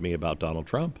bothered me about Donald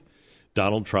Trump.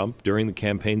 Donald Trump, during the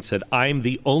campaign, said, I'm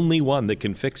the only one that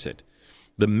can fix it.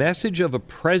 The message of a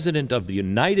president of the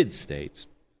United States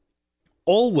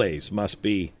always must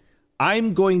be,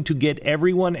 I'm going to get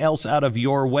everyone else out of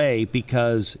your way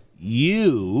because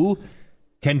you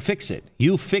can fix it.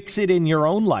 You fix it in your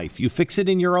own life. You fix it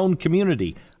in your own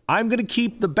community. I'm going to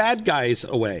keep the bad guys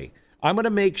away. I'm going to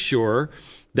make sure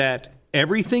that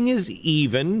everything is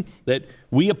even, that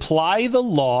we apply the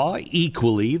law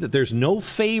equally, that there's no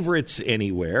favorites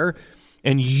anywhere,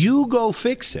 and you go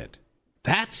fix it.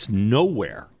 That's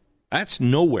nowhere. That's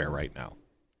nowhere right now.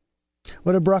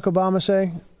 What did Barack Obama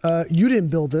say? You didn't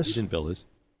build this. You didn't build this.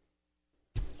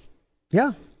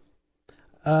 Yeah.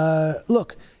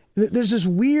 Look, there's this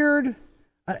weird,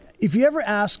 if you ever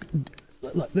ask,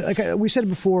 like we said it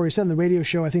before, we said on the radio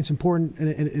show, I think it's important and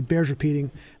it bears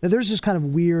repeating, that there's this kind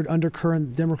of weird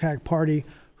undercurrent Democratic Party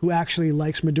who actually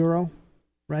likes Maduro,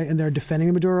 right? And they're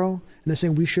defending Maduro, and they're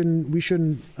saying we shouldn't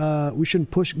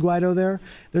push Guaido there.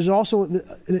 There's also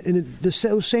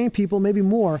those same people, maybe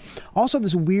more, also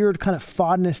this weird kind of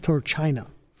fondness toward China.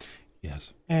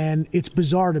 Yes. And it's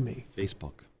bizarre to me.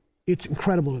 Facebook. It's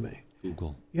incredible to me.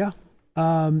 Google. Yeah.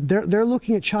 They're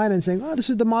looking at China and saying, oh, this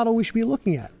is the model we should be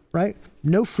looking at, right?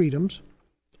 No freedoms.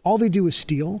 All they do is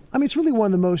steal. I mean, it's really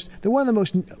one of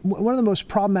the most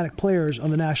problematic players on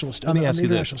the national on the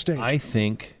international stage. I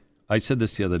think I said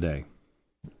this the other day,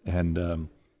 and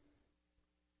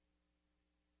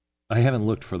I haven't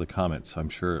looked for the comments. I'm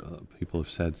sure people have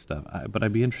said stuff, but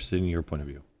I'd be interested in your point of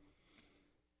view.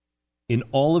 In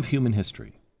all of human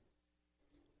history,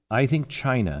 I think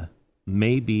China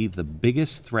may be the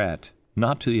biggest threat,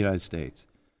 not to the United States,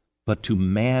 but to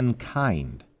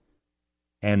mankind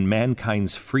and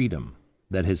mankind's freedom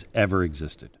that has ever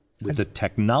existed. With the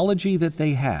technology that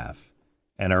they have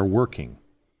and are working,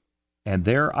 and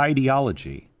their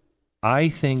ideology, I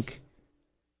think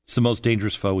it's the most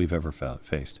dangerous foe we've ever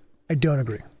faced. I don't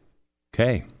agree.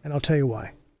 Okay. And I'll tell you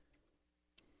why.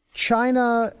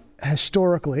 China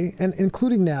historically, and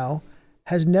including now,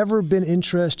 has never been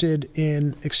interested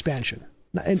in expansion.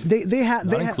 And they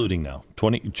have including now.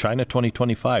 China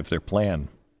 2025, their plan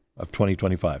of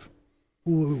 2025.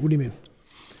 What do you mean?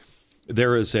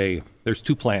 There's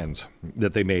two plans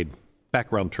that they made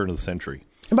back around turn of the century.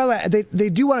 And by the way, they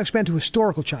do want to expand to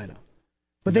historical China.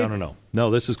 But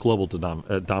No, this is global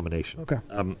domination. Okay.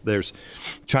 There's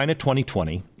China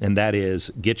 2020, and that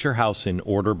is get your house in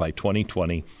order by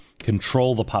 2020,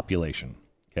 control the population.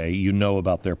 Okay, you know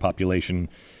about their population,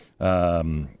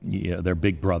 their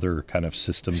big brother kind of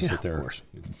systems that they're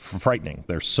frightening.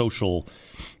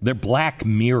 Their Black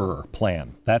Mirror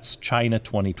plan. That's China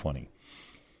 2020.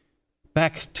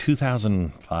 Back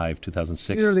 2005,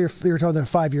 2006. They're talking their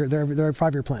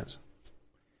 5-year plans.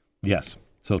 Yes.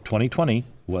 So 2020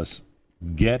 was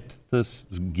get the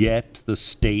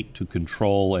state to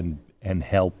control and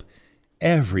help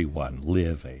everyone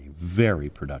live a very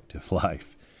productive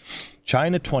life.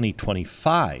 China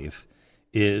 2025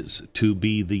 is to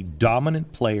be the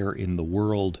dominant player in the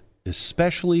world,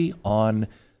 especially on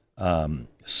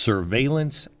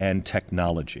surveillance and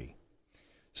technology.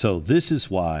 So this is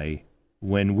why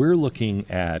when we're looking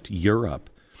at Europe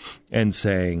and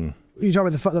saying, you're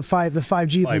talking about the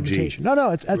 5G implementation. No,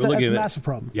 that's a massive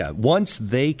problem. Yeah, once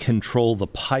they control the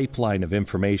pipeline of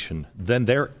information, then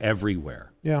they're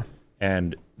everywhere. Yeah,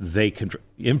 and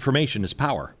information is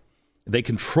power. They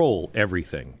control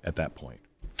everything at that point.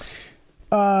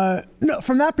 No,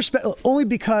 from that perspective, only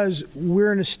because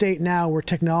we're in a state now where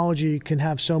technology can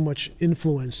have so much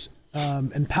influence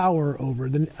and power over.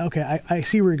 Then, okay, I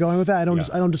see where you're going with that. I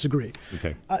don't disagree.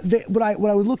 Okay. What I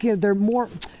was looking at, they're more.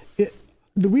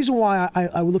 The reason why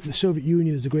I would look at the Soviet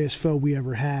Union as the greatest foe we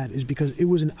ever had is because it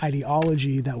was an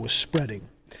ideology that was spreading,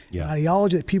 an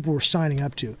ideology that people were signing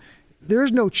up to.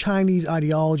 there's no Chinese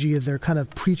ideology that they're kind of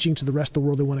preaching to the rest of the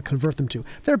world they want to convert them to.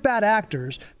 They're bad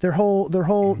actors. Their whole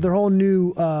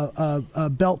new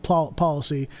belt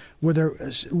policy where they're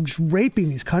just raping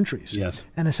these countries. Yes.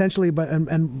 And essentially,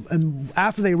 and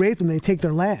after they rape them, they take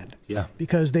their land. Yeah.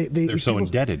 Because they're so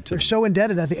indebted to them. They're so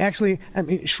indebted that they actually, I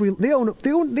mean, they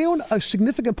own a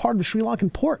significant part of the Sri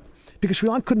Lankan port because Sri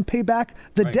Lanka couldn't pay back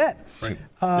the debt. Right.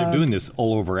 They're doing this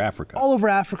all over Africa. All over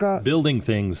Africa. Building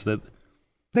things that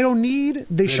they don't need,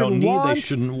 they shouldn't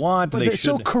want. But they're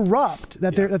so corrupt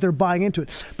that they're buying into it.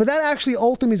 But that actually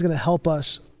ultimately is going to help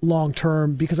us long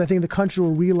term because I think the country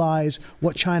will realize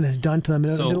what China has done to them,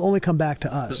 and it'll only come back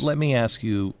to us. Let me ask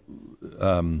you,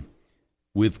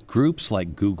 with groups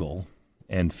like Google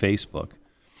and Facebook,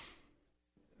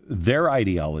 their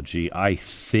ideology, I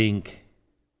think,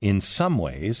 in some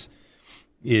ways,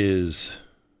 is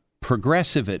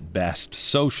progressive at best,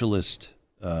 socialist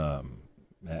at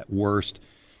worst.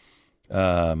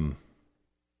 No.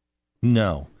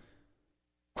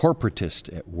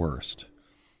 Corporatist at worst.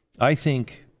 I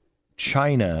think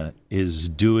China is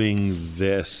doing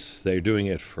this. They're doing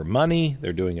it for money.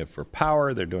 They're doing it for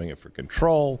power. They're doing it for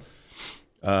control.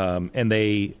 And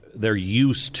they're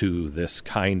used to this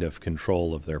kind of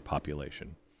control of their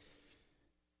population.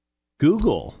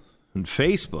 Google and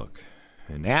Facebook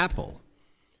and Apple,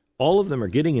 all of them are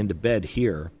getting into bed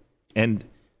here. And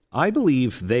I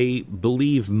believe they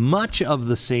believe much of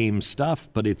the same stuff,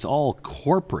 but it's all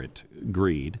corporate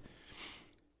greed.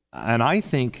 And I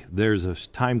think there's a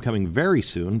time coming very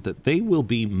soon that they will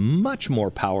be much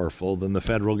more powerful than the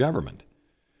federal government.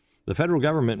 The federal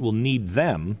government will need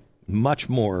them much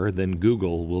more than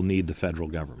Google will need the federal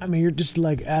government. I mean, you're just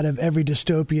like out of every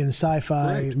dystopian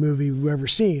sci-fi movie we've ever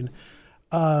seen.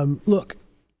 Look,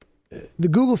 the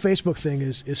Google Facebook thing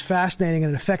is fascinating,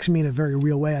 and it affects me in a very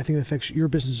real way. I think it affects your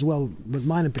business as well, but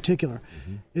mine in particular,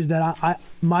 is that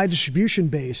my distribution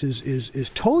base is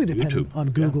totally dependent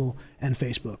on Google and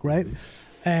Facebook, right?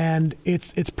 And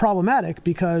it's problematic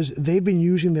because they've been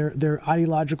using their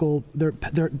ideological, their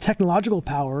technological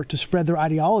power to spread their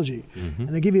ideology. And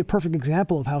they give you a perfect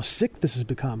example of how sick this has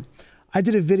become. I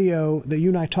did a video that you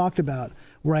and I talked about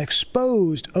where I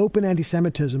exposed open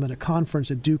anti-Semitism at a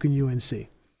conference at Duke and UNC.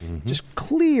 Just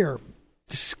clear,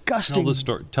 disgusting.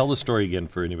 Tell the story again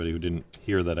for anybody who didn't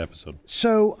hear that episode.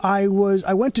 So I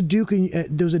went to Duke, and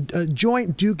there was a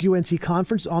joint Duke UNC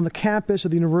conference on the campus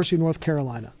of the University of North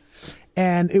Carolina.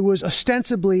 And it was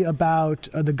ostensibly about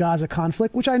the Gaza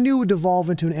conflict, which I knew would devolve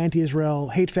into an anti-Israel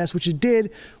hate fest, which it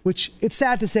did, which it's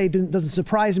sad to say doesn't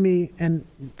surprise me, and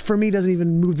for me doesn't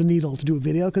even move the needle to do a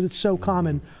video because it's so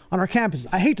common on our campuses.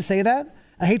 I hate to say that.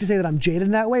 I hate to say that I'm jaded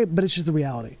in that way, but it's just the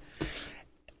reality.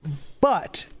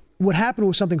 But what happened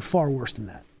was something far worse than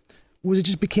that. Was it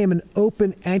just became an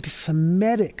open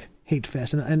anti-Semitic hate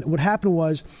fest. And what happened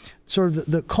was sort of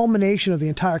the culmination of the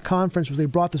entire conference was they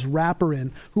brought this rapper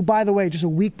in, who, by the way, just a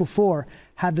week before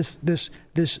had this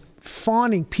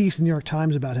fawning piece in the New York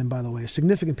Times about him, by the way, a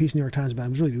significant piece in the New York Times about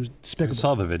him. It was despicable. I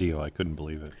saw the video. I couldn't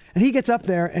believe it. And he gets up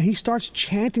there and he starts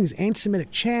chanting these anti-Semitic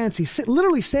chants. He's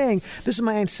literally saying, this is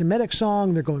my anti-Semitic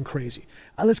song. They're going crazy.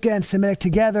 Let's get anti-Semitic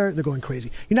together. They're going crazy.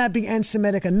 You're not being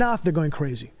anti-Semitic enough. They're going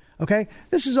crazy. Okay?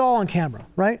 This is all on camera,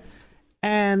 right?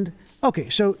 And, okay,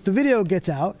 so the video gets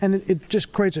out and it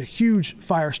just creates a huge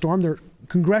firestorm. There are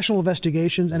congressional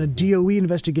investigations and a DOE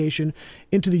investigation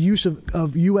into the use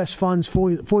of U.S. funds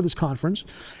for this conference.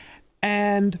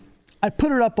 And I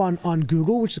put it up on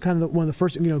Google, which is kind of one of the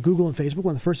first, Google and Facebook,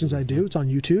 one of the first things I do. It's on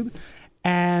YouTube.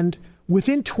 And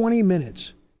within 20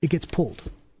 minutes, it gets pulled.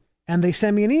 And they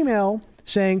send me an email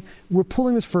saying, we're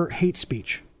pulling this for hate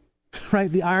speech, right?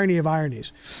 The irony of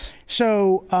ironies.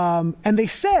 So, and they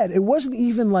said it wasn't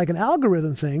even like an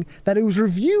algorithm thing, that it was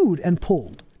reviewed and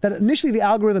pulled. That initially the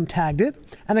algorithm tagged it,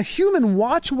 and a human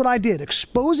watched what I did,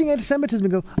 exposing anti-Semitism,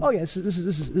 and go, oh yeah, this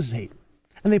is hate.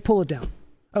 And they pull it down.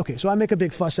 Okay, so I make a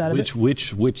big fuss out of it.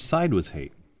 Which side was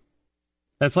hate?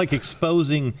 That's like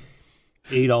exposing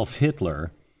Adolf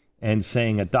Hitler and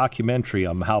saying a documentary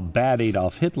on how bad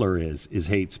Adolf Hitler is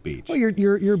hate speech. Well,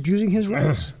 you're abusing his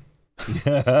rights.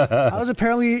 I was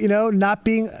apparently, not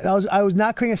being. I was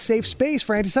not creating a safe space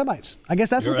for anti-Semites. I guess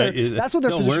that's that's what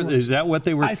their position was. Is that what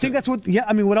they were? I think that's what. Yeah,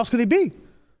 I mean, what else could they be?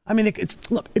 I mean,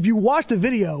 look. If you watch the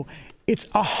video, it's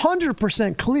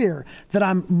 100% clear that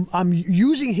I'm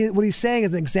using what he's saying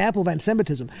as an example of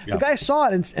anti-Semitism. Yeah. The guy saw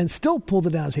it and still pulled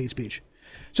it down as hate speech.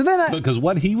 So then because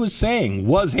what he was saying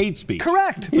was hate speech.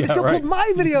 Correct. But they still pulled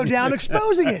my video down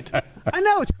exposing it. I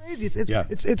know, it's crazy.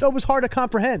 It's always hard to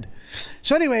comprehend.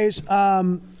 So anyways,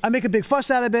 I make a big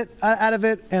fuss out of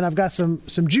it, and I've got some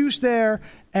juice there,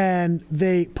 and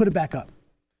they put it back up.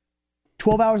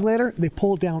 12 hours later, they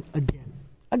pull it down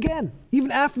again,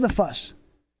 even after the fuss.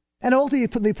 And ultimately,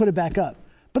 they put it back up.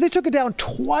 But they took it down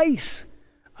twice.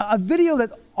 A video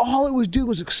that all it was doing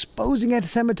was exposing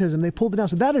anti-Semitism. They pulled it down.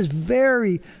 So that is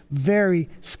very, very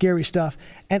scary stuff.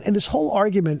 And this whole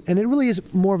argument, and it really is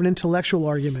more of an intellectual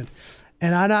argument,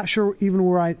 and I'm not sure even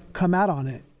where I come out on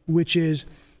it, which is,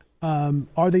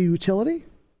 are they utility?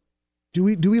 Do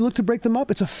we look to break them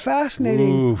up? It's a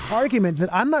fascinating argument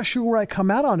that I'm not sure where I come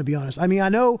out on, to be honest. I mean, I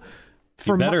know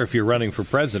for better if you're running for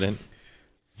president.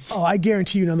 Oh, I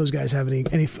guarantee you none of those guys have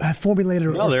any formulated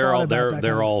or thought about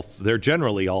that. They're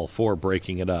generally all for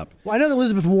breaking it up. Well, I know that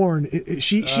Elizabeth Warren,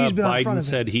 she's been on front of it. Biden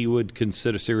said he would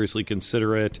seriously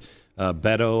consider it.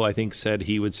 Beto, I think, said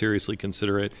he would seriously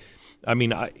consider it. I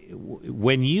mean,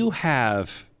 when you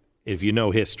have, if you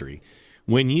know history,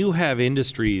 when you have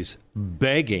industries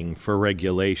begging for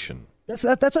regulation.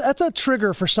 That's a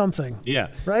trigger for something. Yeah.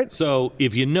 Right? So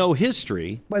if you know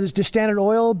history. Why does Standard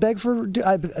Oil beg for, were they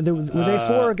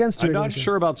for or against regulation? I'm not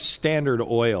sure about Standard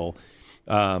Oil,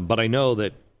 but I know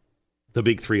that the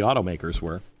big three automakers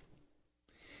were.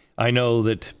 I know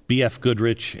that BF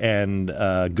Goodrich and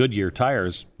Goodyear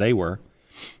tires, they were.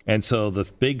 And so the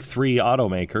big three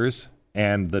automakers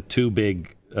and the two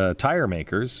big tire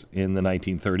makers in the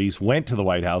 1930s went to the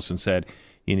White House and said,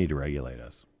 you need to regulate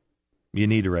us. You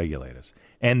need to regulate us.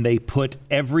 And they put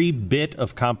every bit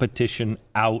of competition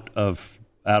out of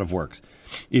works.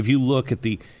 If you look at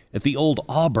the old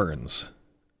Auburns,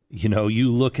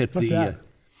 you look at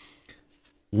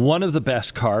one of the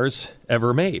best cars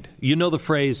ever made. You know the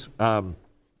phrase, that's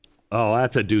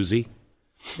a doozy.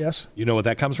 Yes. You know what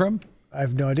that comes from? I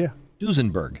have no idea.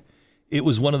 Duesenberg. It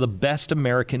was one of the best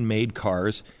American-made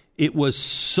cars. It was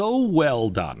so well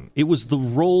done. It was the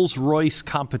Rolls-Royce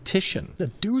competition. The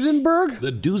Duesenberg?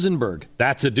 The Duesenberg.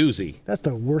 That's a doozy. That's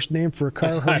the worst name for a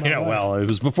car. I know. Well, it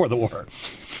was before the war.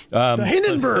 The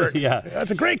Hindenburg. Yeah.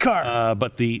 That's a great car.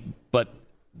 But the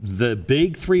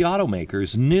big three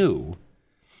automakers knew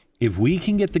if we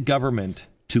can get the government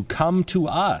to come to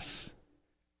us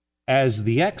as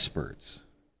the experts,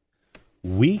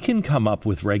 we can come up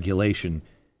with regulation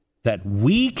that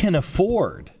we can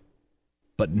afford,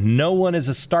 but no one as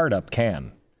a startup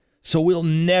can. So we'll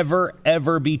never,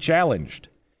 ever be challenged.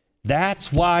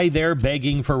 That's why they're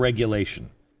begging for regulation.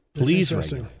 Please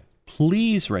regulate.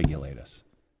 Please regulate us.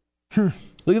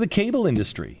 Look at the cable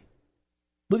industry.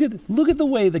 Look at the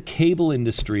way the cable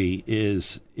industry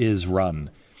is run.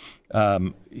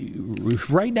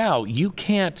 Right now, you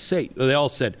can't say, they all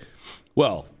said,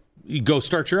 well, you go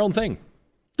start your own thing.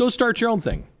 Go start your own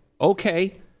thing.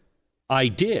 Okay, I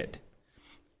did.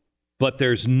 But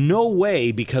there's no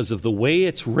way, because of the way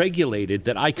it's regulated,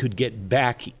 that I could get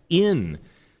back in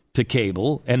to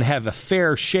cable and have a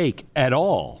fair shake at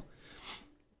all.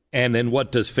 And then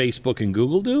what does Facebook and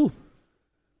Google do?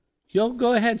 You'll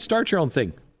go ahead, start your own thing.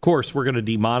 Of course, we're going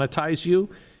to demonetize you,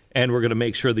 and we're going to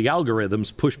make sure the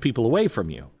algorithms push people away from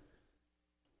you.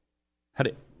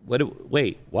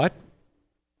 Wait, what?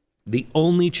 The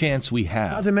only chance we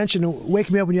have. Not to mention, wake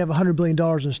me up when you have $100 billion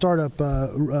in startup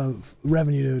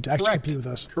revenue to actually compete with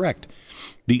us. Correct.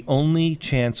 The only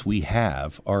chance we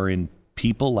have are in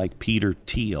people like Peter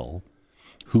Thiel,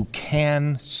 who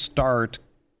can start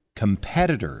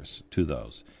competitors to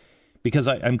those. Because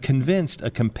I'm convinced a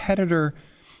competitor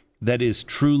that is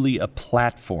truly a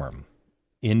platform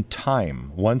in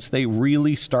time, once they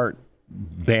really start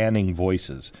banning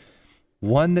voices,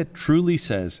 one that truly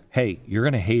says, hey, you're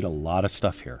going to hate a lot of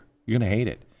stuff here. You're going to hate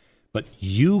it. But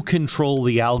you control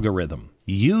the algorithm.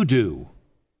 You do.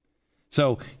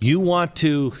 So you want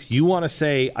to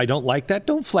say, I don't like that?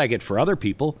 Don't flag it for other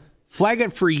people. Flag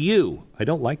it for you. I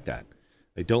don't like that.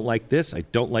 I don't like this. I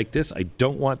don't like this. I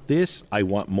don't want this. I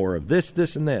want more of this,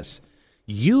 this, and this.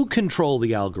 You control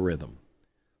the algorithm.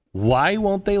 Why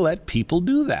won't they let people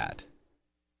do that?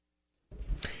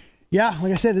 Yeah,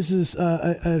 like I said, this is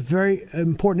a very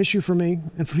important issue for me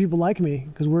and for people like me,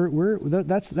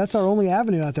 because that's our only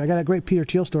avenue out there. I got a great Peter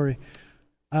Thiel story.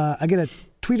 I get a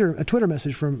Twitter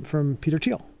message from Peter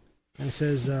Thiel, and it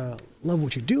says, "Love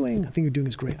what you're doing. I think you're doing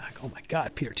is great." I go, "Oh my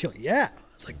God, Peter Thiel, yeah." I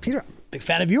was like, "Peter, I'm a big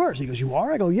fan of yours." He goes, "You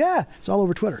are?" I go, "Yeah." It's all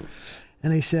over Twitter.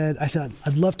 And I said,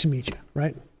 "I'd love to meet you."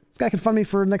 Right? This guy can fund me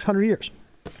for the next 100 years.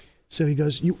 So he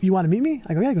goes, "You want to meet me?"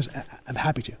 I go, "Yeah." He goes, "I'm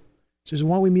happy to." He says,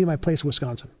 "Why don't we meet at my place in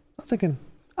Wisconsin?" I'm thinking,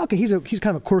 okay, he's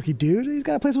kind of a quirky dude. He's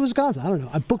got a place in Wisconsin. I don't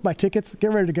know. I booked my tickets,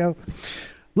 get ready to go.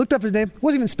 Looked up his name.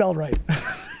 Wasn't even spelled right.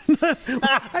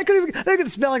 I didn't get the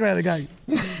spelling right of the guy.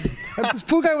 This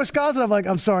poor guy in Wisconsin, I'm like,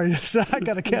 I'm sorry, I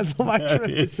got to cancel my trip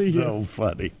to see you. So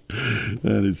funny.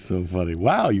 That is so funny.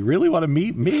 Wow, you really want to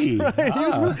meet me?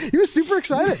 Right. He was super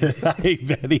excited. I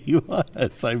bet he was.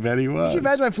 Can you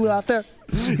imagine I flew out there?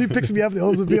 He picks me up in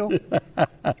Oldsmobile.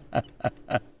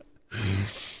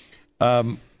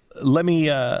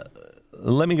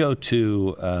 Let me go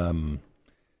to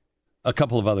a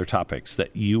couple of other topics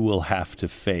that you will have to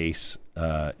face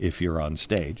if you're on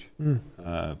stage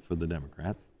for the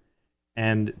Democrats,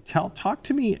 and talk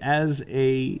to me as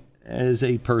a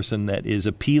person that is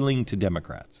appealing to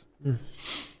Democrats.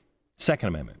 Second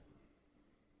Amendment.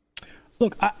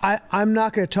 Look, I'm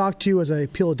not going to talk to you as I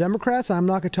appeal to Democrats. I'm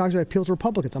not going to talk to you as I appeal to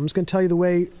Republicans. I'm just going to tell you the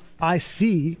way I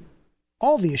see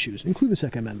all the issues, including the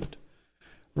Second Amendment.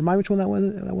 Remind me which one that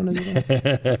one is.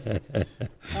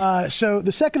 So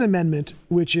the Second Amendment,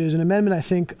 which is an amendment, I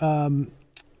think,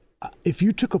 if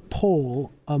you took a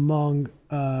poll among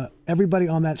everybody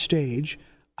on that stage,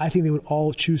 I think they would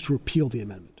all choose to repeal the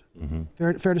amendment.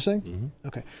 Mm-hmm. Fair to say? Mm-hmm.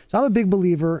 Okay. So I'm a big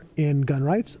believer in gun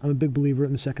rights. I'm a big believer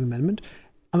in the Second Amendment.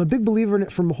 I'm a big believer in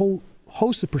it from a whole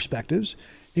host of perspectives,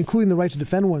 including the right to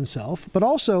defend oneself. But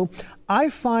also, I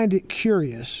find it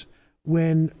curious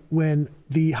when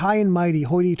the high and mighty,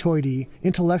 hoity-toity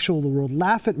intellectual of the world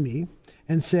laugh at me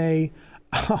and say,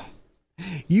 oh,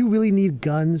 you really need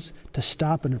guns to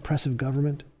stop an oppressive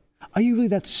government? Are you really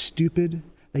that stupid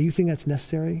that you think that's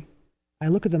necessary? I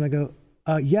look at them and I go,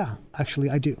 yeah, actually,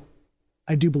 I do.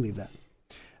 I do believe that.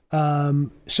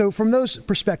 So from those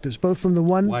perspectives, both from the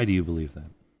one... Why do you believe that?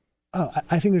 Oh,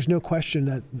 I think there's no question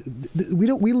that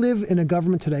we live in a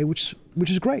government today which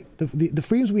is great. The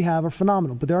freedoms we have are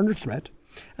phenomenal, but they're under threat.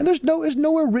 And there's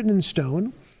nowhere written in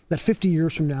stone that 50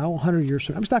 years from now, 100 years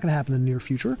from now, it's not going to happen in the near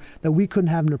future, that we couldn't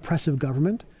have an oppressive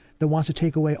government that wants to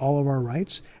take away all of our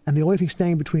rights. And the only thing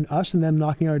standing between us and them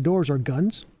knocking on our doors are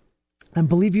guns. And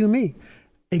believe you me,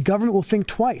 a government will think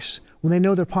twice when they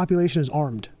know their population is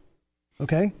armed.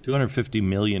 Okay? 250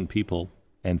 million people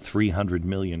and 300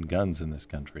 million guns in this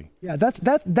country. Yeah,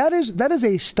 that is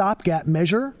a stopgap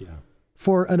measure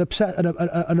for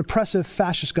an oppressive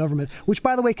fascist government, which,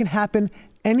 by the way, can happen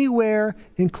anywhere,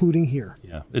 including here.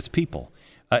 Yeah, it's people.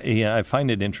 I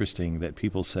find it interesting that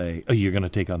people say, "Oh, you're going to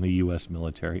take on the U.S.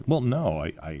 military." Well, no,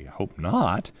 I hope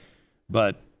not,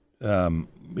 but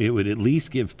it would at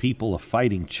least give people a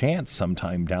fighting chance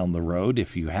sometime down the road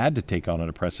if you had to take on an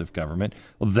oppressive government.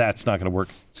 Well, that's not going to work.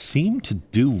 Seemed to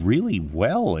do really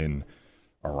well in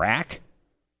Iraq,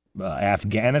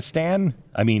 Afghanistan.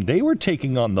 I mean, they were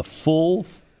taking on the full,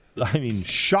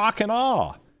 shock and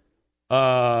awe.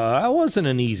 That wasn't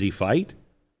an easy fight.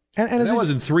 And there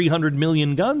wasn't 300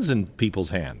 million guns in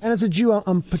people's hands. And as a Jew,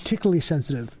 I'm particularly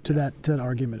sensitive to that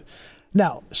argument.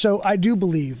 Now, so I do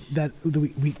believe that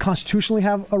we constitutionally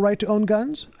have a right to own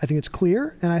guns. I think it's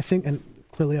clear, and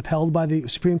clearly upheld by the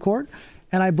Supreme Court.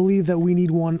 And I believe that we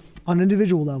need one on an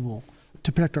individual level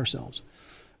to protect ourselves.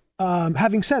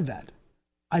 Having said that,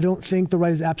 I don't think the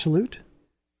right is absolute,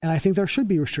 and I think there should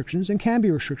be restrictions and can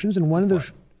be restrictions. And one of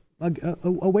those,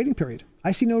 a waiting period.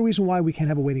 I see no reason why we can't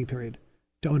have a waiting period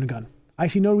to own a gun. I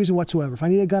see no reason whatsoever. If I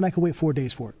need a gun, I can wait 4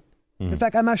 days for it. In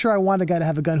fact, I'm not sure I want a guy to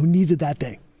have a gun who needs it that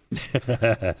day.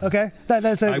 Okay?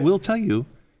 I will tell you,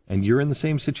 and you're in the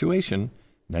same situation.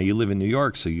 Now, you live in New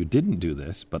York, so you didn't do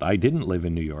this, but I didn't live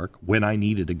in New York when I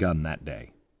needed a gun that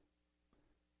day.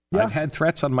 Yeah. I've had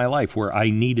threats on my life where I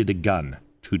needed a gun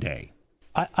today.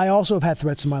 I also have had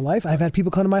threats in my life. I've had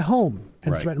people come to my home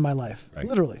and threaten my life,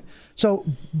 literally. So,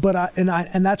 but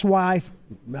and that's why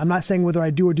I'm not saying whether I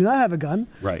do or do not have a gun,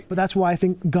 but that's why I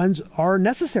think guns are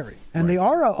necessary and they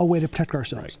are a way to protect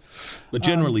ourselves. But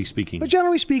generally speaking,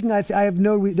 I have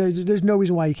there's no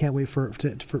reason why you can't wait for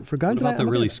guns. What about the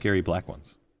really scary black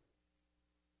ones?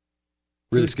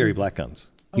 Really scary black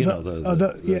guns.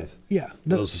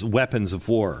 Those weapons of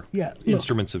war,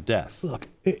 instruments of death. Look,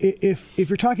 if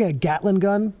you're talking a Gatling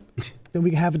gun, then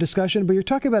we can have a discussion. But you're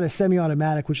talking about a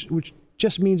semi-automatic, which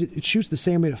just means it shoots the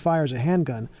same rate of fire as a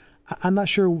handgun. I'm not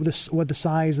sure what the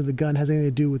size of the gun has anything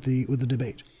to do with the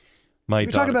debate. If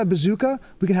you're talking about a bazooka,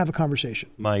 we can have a conversation.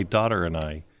 My daughter and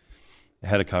I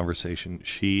had a conversation.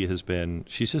 She's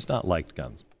just not liked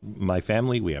guns. My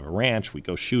family, we have a ranch. We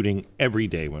go shooting every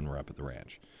day when we're up at the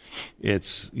ranch.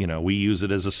 It's, we use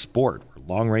it as a sport. We're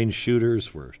long-range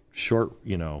shooters. We're short,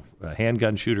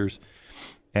 handgun shooters.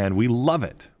 And we love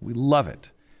it. We love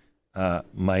it.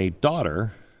 My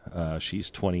daughter,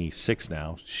 she's 26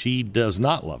 now. She does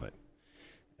not love it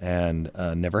and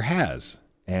never has.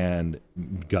 And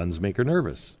guns make her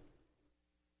nervous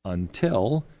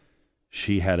until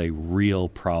she had a real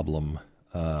problem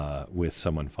with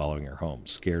someone following her home.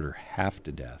 Scared her half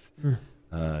to death.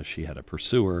 She had a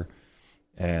pursuer.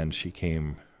 And she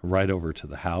came right over to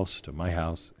the house, to my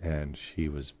house, and she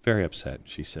was very upset.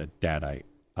 She said, Dad,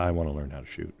 I want to learn how to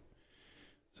shoot.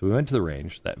 So we went to the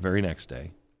range that very next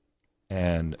day,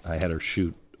 and I had her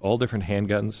shoot all different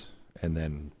handguns and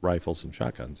then rifles and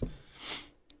shotguns.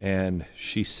 And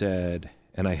she said,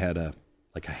 and I had a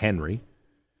Henry,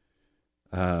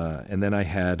 and then I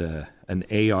had an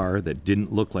AR that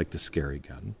didn't look like the scary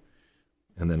gun,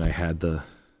 and then I had the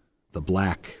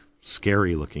black,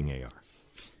 scary-looking AR.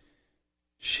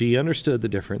 She understood the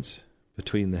difference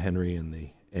between the Henry and the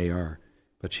AR,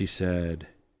 but she said,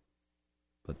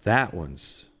 but that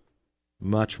one's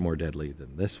much more deadly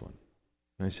than this one.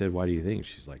 And I said, why do you think?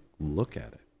 She's like, look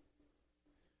at it.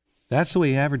 That's the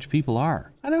way average people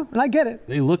are. I know, and I get it.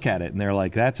 They look at it and they're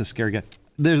like, that's a scary gun.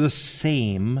 They're the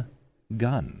same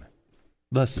gun.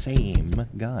 The same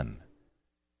gun.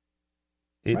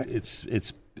 Right.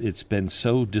 It's been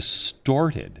so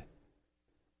distorted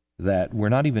that we're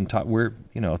not even taught.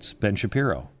 It's Ben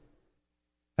Shapiro.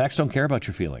 Facts don't care about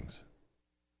your feelings,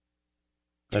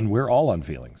 and we're all on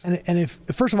feelings. And if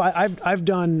first of all, I've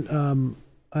done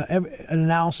an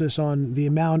analysis on the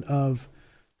amount of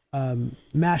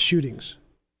mass shootings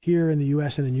here in the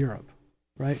U.S. and in Europe,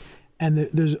 right? And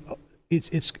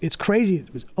it's crazy.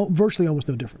 It's virtually almost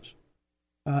no difference.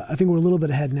 I think we're a little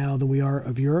bit ahead now than we are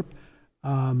of Europe,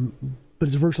 but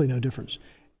it's virtually no difference.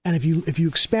 And if you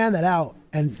expand that out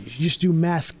and you just do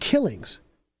mass killings,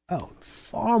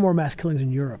 far more mass killings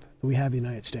in Europe than we have in the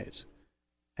United States.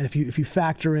 And if you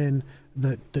factor in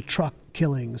the truck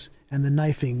killings and the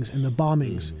knifings and the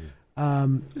bombings,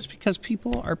 it's because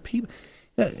people are people.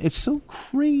 It's so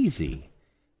crazy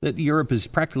that Europe is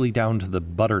practically down to the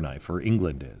butter knife, or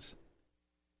England is.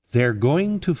 They're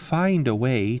going to find a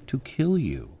way to kill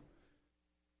you.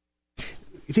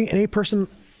 You think any person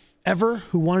ever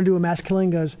who wanted to do a mass killing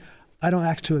goes, I don't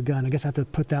axe to a gun. I guess I have to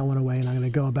put that one away and I'm going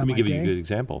to go about my day? Let me give you a good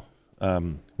example.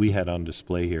 We had on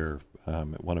display here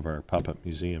at one of our pop-up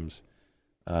museums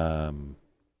Charlie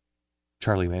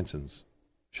Manson's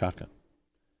shotgun.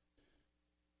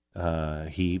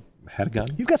 He had a gun.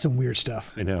 You've got some weird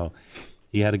stuff. I know.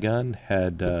 He had a gun,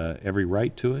 had every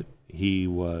right to it. He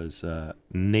was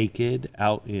naked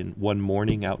one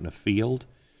morning out in a field,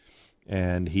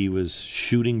 and he was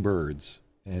shooting birds.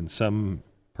 And some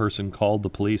person called the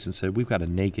police and said, we've got a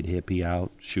naked hippie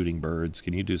out shooting birds.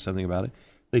 Can you do something about it?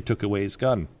 They took away his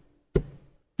gun.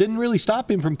 Didn't really stop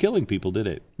him from killing people, did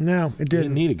it? No, it didn't. He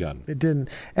didn't need a gun. It didn't.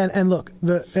 And look,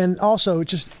 and also,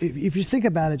 just if you think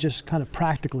about it just kind of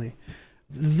practically,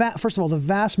 first of all, the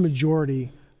vast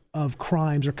majority of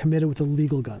crimes are committed with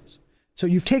illegal guns. So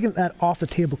you've taken that off the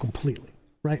table completely,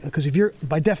 right? Because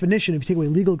by definition, if you take away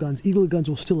illegal guns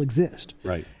will still exist.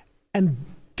 Right. And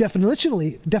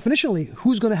definitionally,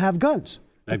 who's going to have guns?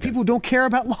 The people who don't care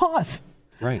about laws.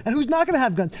 Right. And who's not going to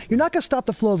have guns? You're not going to stop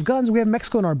the flow of guns. We have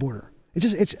Mexico on our border.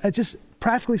 It's just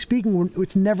practically speaking,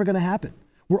 it's never going to happen.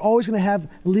 We're always going to have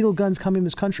illegal guns coming in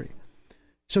this country.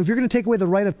 So if you're going to take away the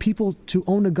right of people to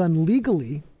own a gun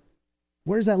legally,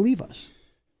 where does that leave us?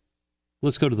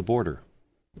 Let's go to the border.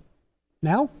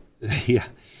 Now? Yeah.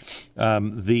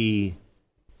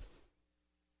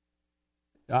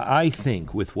 I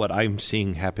think with what I'm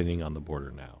seeing happening on the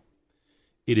border now,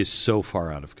 it is so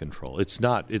far out of control. It's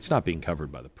not being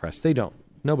covered by the press.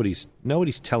 Nobody's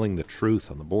telling the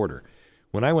truth on the border.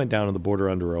 When I went down to the border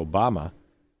under Obama,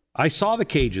 I saw the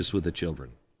cages with the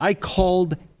children. I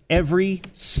called every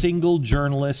single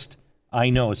journalist I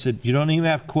know. I said, you don't even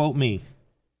have to quote me.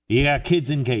 You got kids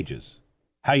in cages.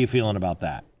 How you feeling about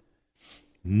that?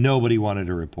 Nobody wanted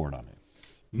to report on it.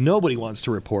 Nobody wants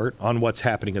to report on what's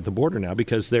happening at the border now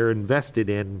because they're invested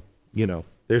in,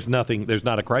 there's not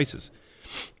a crisis.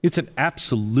 It's an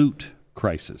absolute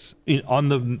crisis on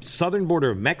the southern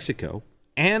border of Mexico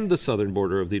and the southern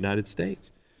border of the United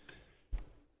States.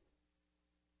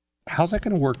 How's that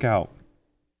going to work out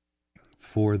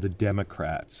for the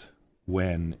Democrats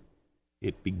when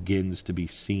it begins to be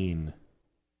seen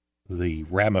the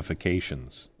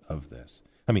ramifications of this?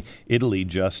 I mean, Italy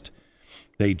just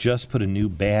put a new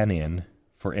ban in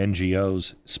for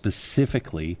NGOs,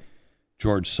 specifically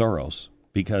George Soros,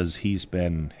 because he's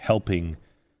been helping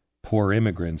poor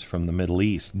immigrants from the Middle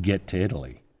East get to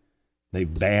Italy. They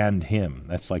banned him.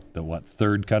 That's like the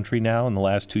third country now in the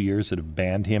last 2 years that have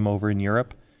banned him over in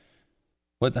Europe.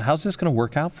 How's this going to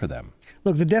work out for them?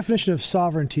 Look, the definition of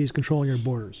sovereignty is controlling your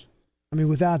borders. I mean,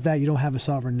 without that, you don't have a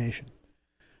sovereign nation.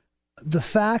 The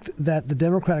fact that the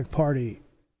Democratic Party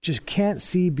just can't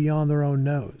see beyond their own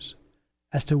nose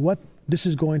as to what this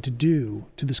is going to do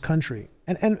to this country.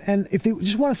 And if they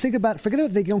just want to think about, forget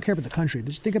about they don't care about the country. They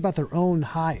just think about their own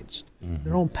hides,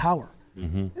 their own power.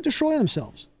 They're destroying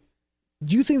themselves.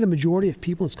 Do you think the majority of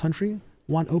people in this country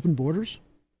want open borders?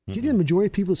 Do you think the majority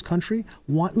of people in this country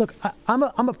want... Look, I'm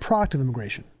a product of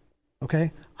immigration,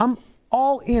 okay? I'm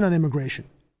all in on immigration.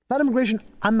 Without immigration,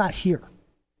 I'm not here.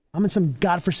 I'm in some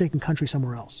godforsaken country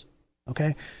somewhere else,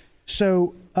 okay?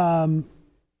 So I'm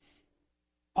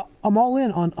all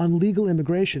in on legal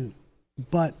immigration,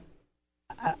 but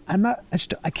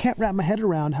I can't wrap my head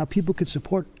around how people could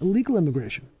support illegal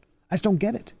immigration. I just don't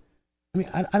get it. I mean,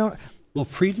 I don't... Well,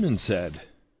 Friedman said,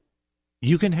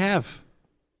 you can have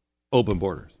open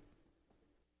borders.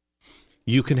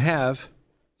 You can have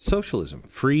socialism,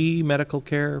 free medical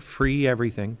care, free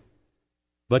everything,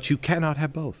 but you cannot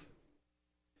have both.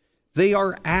 They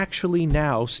are actually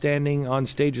now standing on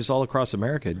stages all across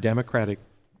America, Democratic,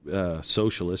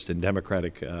 socialist and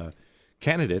Democratic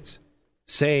candidates,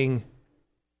 saying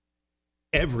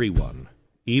everyone,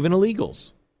 even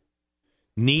illegals,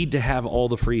 need to have all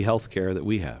the free health care that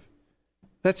we have.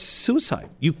 That's suicide.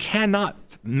 You cannot,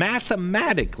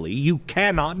 mathematically, you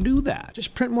cannot do that.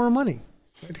 Just print more money.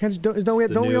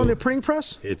 Don't we own the printing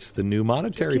press? It's the new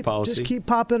monetary policy. Just keep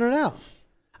popping it out.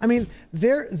 I mean,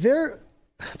 their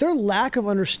lack of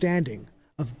understanding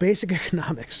of basic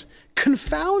economics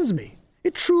confounds me.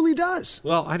 It truly does.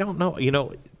 Well, I don't know.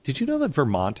 Did you know that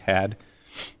Vermont had,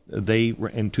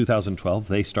 in 2012,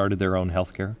 they started their own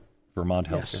healthcare? Vermont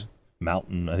Healthcare? Yes.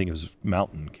 Mountain, I think it was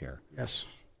Mountain Care. Yes.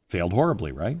 Failed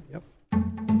horribly, right? Yep.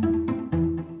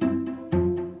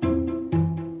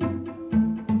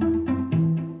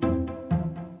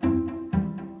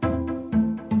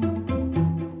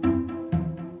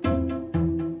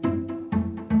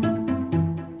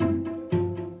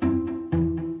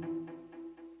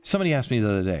 Somebody asked me the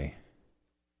other day,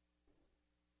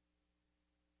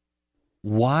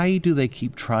 why do they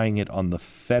keep trying it on the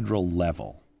federal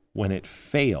level when it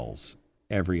fails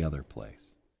every other place?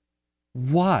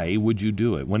 Why would you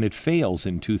do it when it fails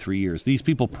in 2-3 years? These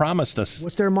people promised us.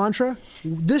 What's their mantra?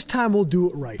 This time we'll do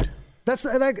it right. That's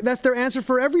their answer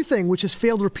for everything, which has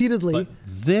failed repeatedly. But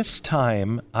this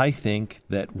time, I think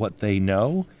that what they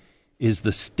know is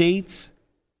the states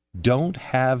don't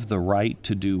have the right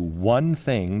to do one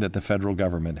thing that the federal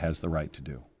government has the right to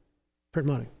do. Print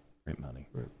money. Print money.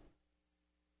 Right.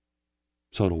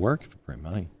 So it'll work if you print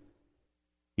money.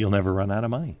 You'll never run out of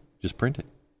money. Just print it.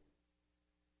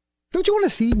 Don't you want to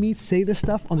see me say this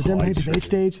stuff on the Democratic debate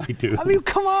stage? I do. I mean,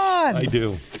 come on. I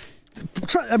do.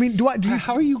 I mean, do you?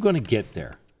 How are you going to get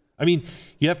there? I mean,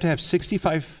 you have to have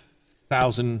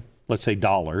 65,000, let's say,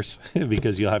 dollars,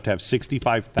 because you'll have to have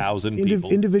 65,000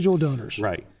 people. Individual donors.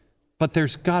 Right. But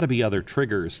there's got to be other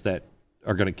triggers that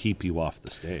are going to keep you off the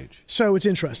stage. So it's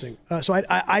interesting. So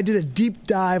I did a deep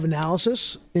dive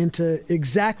analysis into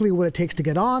exactly what it takes to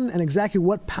get on and exactly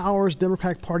what powers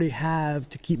Democratic Party have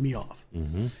to keep me off.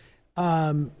 Mm-hmm.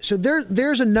 So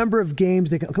there's a number of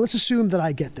games they can. Okay, let's assume that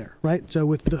I get there, right? So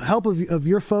with the help of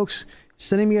your folks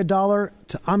sending me $1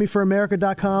 to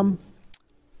ArmyForAmerica.com,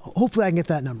 hopefully I can get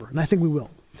that number, and I think we will.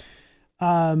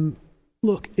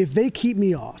 Look, if they keep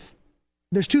me off,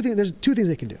 there's two things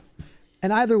they can do,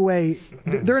 and either way,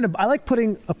 they're in a. I like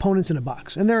putting opponents in a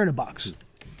box, and they're in a box.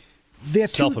 They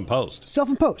have self-imposed.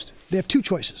 Self-imposed. They have two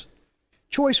choices.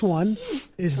 Choice one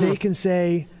is they can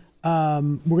say,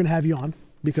 "We're going to have you on."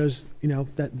 Because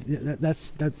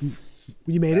that's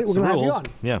you made it. We're going to have you on.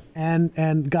 Yeah.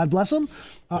 And God bless them.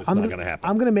 It's not going to happen.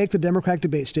 I'm going to make the Democratic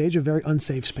debate stage a very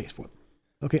unsafe space for them.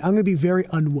 Okay, I'm going to be very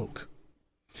unwoke.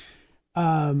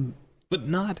 But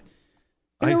not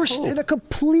in a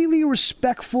completely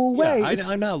respectful way. Yeah,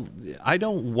 I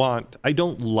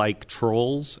don't like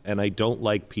trolls, and I don't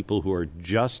like people who are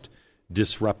just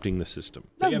disrupting the system.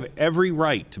 They have every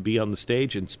right to be on the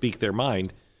stage and speak their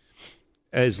mind.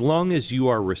 As long as you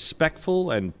are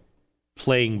respectful and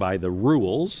playing by the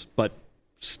rules, but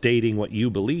stating what you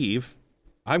believe,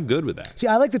 I'm good with that. See,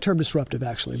 I like the term disruptive,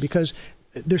 actually, because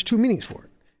there's two meanings for it.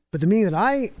 But the meaning that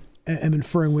I am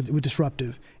inferring with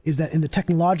disruptive is that in the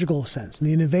technological sense, in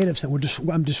the innovative sense,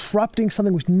 I'm disrupting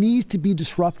something which needs to be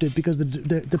disrupted because the path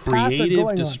they're going on.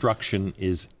 Creative destruction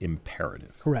is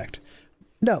imperative. Correct.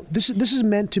 No, this is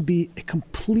meant to be a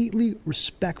completely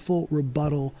respectful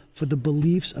rebuttal for the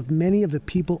beliefs of many of the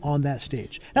people on that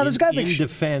stage. Now, there's guys in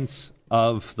defense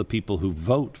of the people who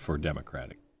vote for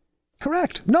Democratic.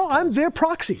 Correct. No, I'm their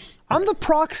proxy. I'm the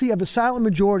proxy of the silent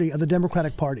majority of the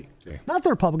Democratic Party, not the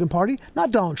Republican Party,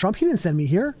 not Donald Trump. He didn't send me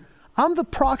here. I'm the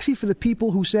proxy for the people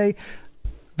who say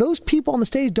those people on the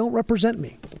stage don't represent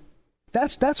me.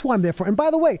 That's why I'm there for. And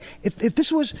by the way, if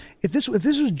this was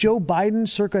Joe Biden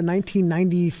circa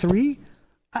 1993,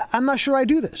 I'm not sure I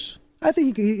do this. I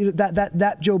think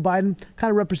that Joe Biden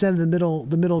kind of represented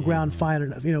the middle ground fine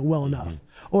enough, well enough.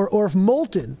 Or if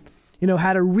Moulton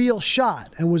had a real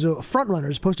shot and was a front runner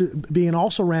as opposed to being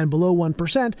also ran below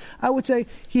 1%, I would say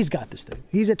he's got this thing.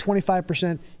 He's at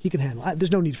 25%. He can handle it.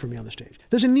 There's no need for me on the stage.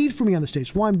 There's a need for me on the stage.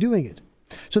 That's why I'm doing it.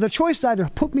 So the choice is either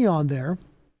put me on there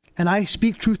and I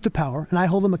speak truth to power and I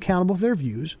hold them accountable for their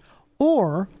views,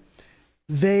 or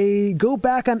they go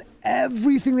back on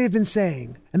everything they've been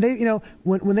saying. And they,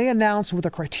 when they announced what the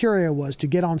criteria was to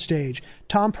get on stage,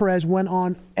 Tom Perez went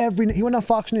on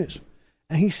Fox News.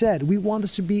 And he said, we want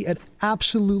this to be an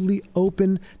absolutely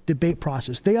open debate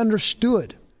process. They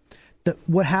understood that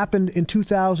what happened in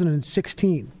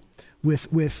 2016 with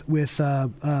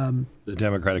the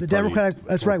Democratic Party.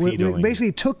 That's right. We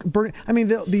basically took Bernie. I mean,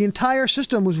 the entire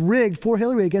system was rigged for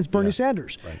Hillary against Bernie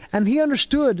Sanders, right. And he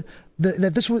understood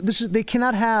that they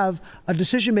cannot have a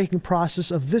decision-making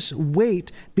process of this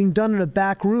weight being done in a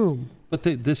back room. But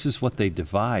this is what they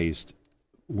devised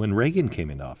when Reagan came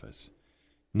into office.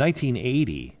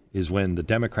 1980 is when the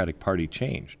Democratic Party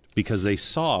changed because they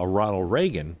saw Ronald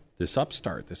Reagan, this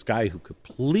upstart, this guy who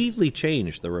completely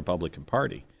changed the Republican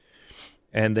Party.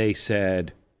 And they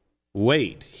said,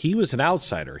 wait, he was an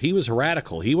outsider. He was a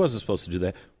radical. He wasn't supposed to do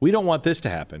that. We don't want this to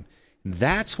happen.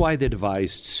 That's why they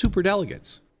devised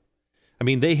superdelegates. I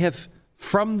mean, they have,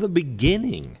 from the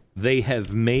beginning, they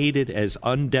have made it as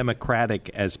undemocratic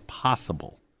as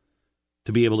possible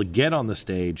to be able to get on the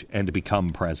stage and to become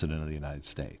president of the United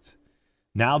States.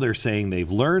 Now they're saying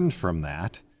they've learned from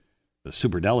that. The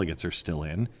superdelegates are still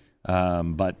in,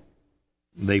 but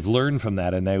they've learned from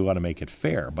that and they want to make it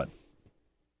fair. But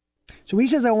so when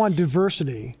he says I want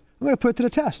diversity, I'm going to put it to the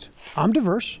test. I'm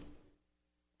diverse.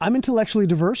 I'm intellectually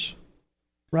diverse,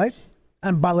 right?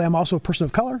 And by the way, I'm also a person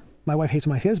of color. My wife hates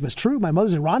when I say this, but it's true. My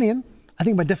mother's Iranian. I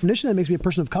think by definition, that makes me a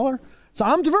person of color. So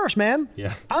I'm diverse, man.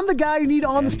 Yeah. I'm the guy you need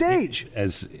on the stage.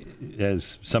 As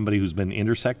somebody who's been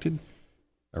intersected,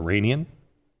 Iranian,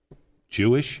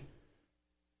 Jewish,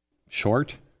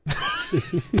 short.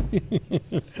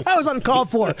 That was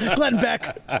uncalled for, Glenn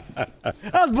Beck. That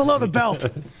was below the belt.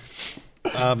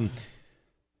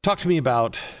 Talk to me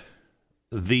about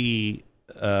the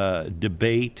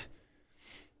debate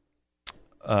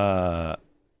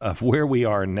of where we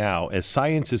are now. As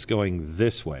science is going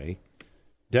this way,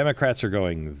 Democrats are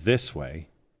going this way,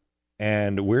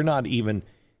 and we're not even,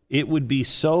 it would be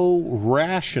so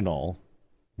rational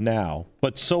now,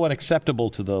 but so unacceptable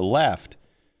to the left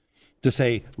to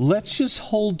say, let's just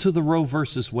hold to the Roe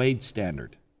versus Wade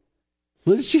standard.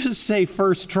 Let's just say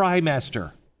first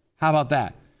trimester. How about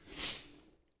that?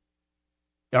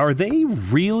 Are they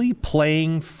really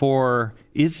playing for,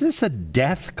 is this a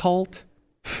death cult?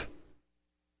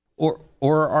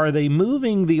 Or are they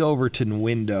moving the Overton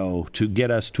window to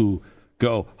get us to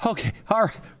go, okay,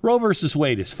 our Roe versus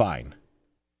Wade is fine?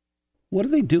 What are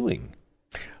they doing?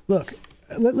 Look,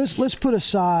 let's put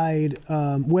aside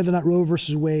whether or not Roe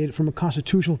versus Wade, from a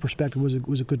constitutional perspective,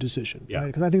 was a good decision. Yeah. Right?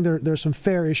 Because I think there's some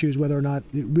fair issues whether or not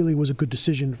it really was a good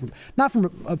decision, not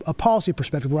from a policy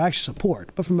perspective where I actually support,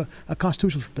 but from a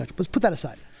constitutional perspective. Let's put that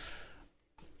aside.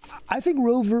 I think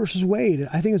Roe versus Wade,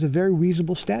 I think, is a very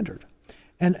reasonable standard.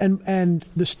 And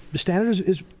the standard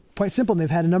is quite simple. And they've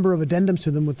had a number of addendums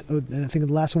to them. I think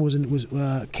the last one was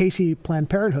Casey Planned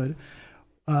Parenthood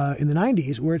in the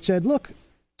 90s, where it said, look,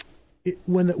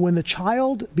 when the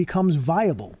child becomes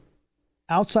viable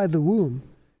outside the womb,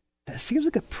 that seems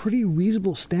like a pretty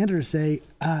reasonable standard to say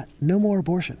no more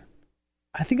abortion.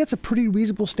 I think that's a pretty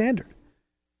reasonable standard.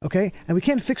 Okay, and we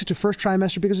can't fix it to first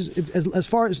trimester because as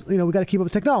far as we got to keep up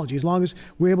with technology. As long as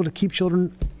we're able to keep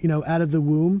children out of the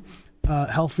womb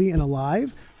healthy and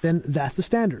alive, then that's the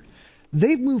standard.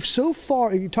 They've moved so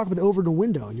far. You talk about the Overton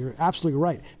window, and you're absolutely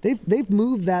right. They've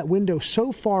moved that window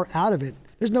so far out of it.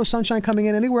 There's no sunshine coming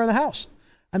in anywhere in the house.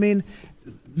 I mean,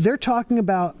 they're talking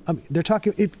about.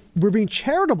 If we're being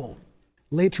charitable,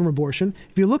 late-term abortion.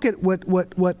 If you look at what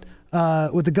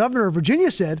the governor of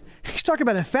Virginia said, he's talking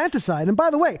about infanticide. And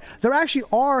by the way, there actually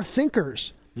are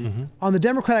thinkers on the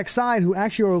Democratic side who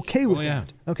actually are okay with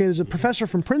that. Okay, there's a professor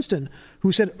from Princeton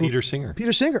who said Peter Singer,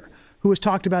 who has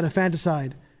talked about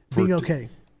infanticide being okay.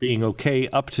 Being okay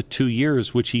up to 2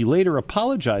 years, which he later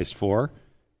apologized for.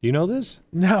 You know this?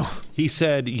 No. He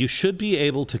said you should be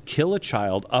able to kill a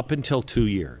child up until 2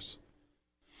 years.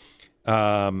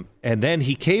 And then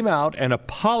he came out and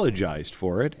apologized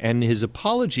for it. And his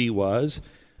apology was,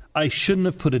 I shouldn't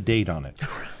have put a date on it.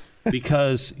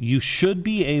 Because you should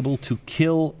be able to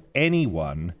kill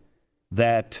anyone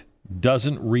that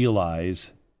doesn't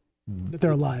realize that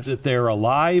they're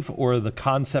alive. Or the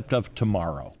concept of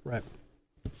tomorrow. Right.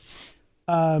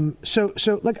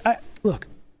 Look,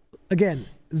 again,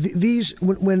 these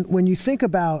when you think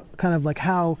about kind of like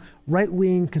how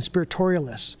right-wing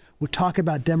conspiratorialists would talk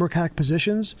about Democratic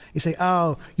positions, you say,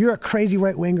 oh, you're a crazy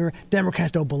right-winger.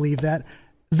 Democrats don't believe that.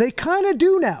 They kind of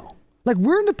do now. Like,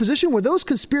 we're in the position where those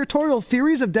conspiratorial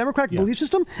theories of Democratic belief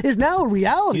system is now a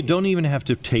reality. You don't even have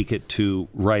to take it to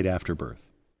right after birth.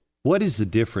 What is the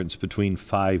difference between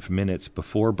 5 minutes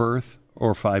before birth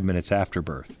or 5 minutes after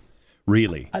birth?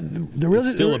 Really? There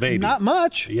is still a baby. Not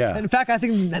much. Yeah. In fact, I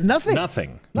think nothing.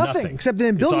 Nothing. Except the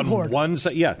umbilical cord.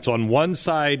 It's on one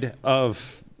side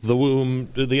of the womb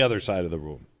to the other side of the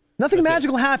womb. Nothing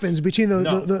magical happens between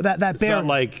that It's barrier. not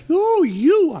like, oh,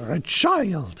 you are a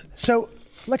child. So,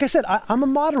 like I said, I'm a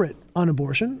moderate on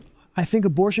abortion. I think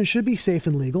abortion should be safe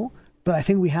and legal, but I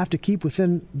think we have to keep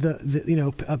within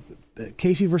the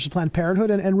Casey versus Planned Parenthood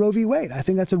and Roe v. Wade. I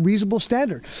think that's a reasonable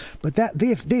standard. But that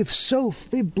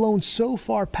they've blown so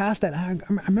far past that. I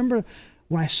remember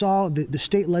when I saw the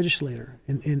state legislator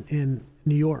in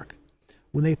New York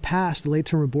when they passed the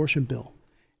late-term abortion bill,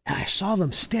 and I saw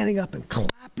them standing up and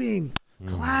clapping.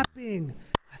 I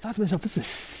thought to myself, this is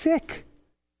sick.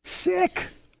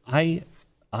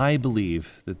 I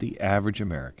believe that the average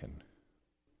American,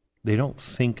 they don't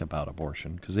think about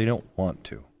abortion because they don't want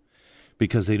to.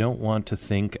 Because they don't want to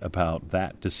think about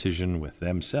that decision with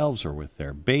themselves or with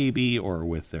their baby or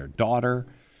with their daughter.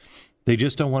 They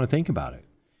just don't want to think about it.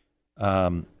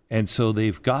 And so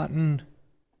they're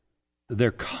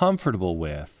comfortable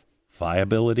with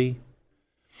viability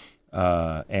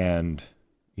and,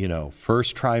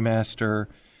 first trimester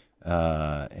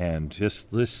and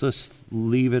just let's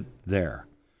leave it there.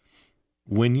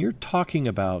 When you're talking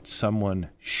about someone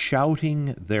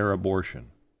shouting their abortion,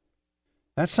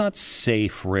 that's not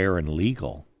safe, rare, and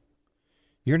legal.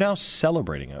 You're now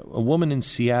celebrating. A woman in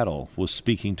Seattle was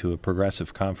speaking to a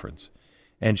progressive conference,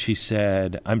 and she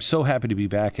said, I'm so happy to be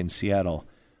back in Seattle.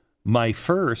 My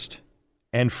first,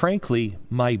 and frankly,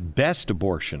 my best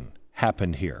abortion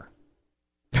happened here.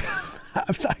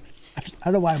 I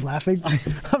don't know why I'm laughing.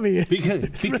 I mean,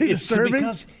 it's really disturbing.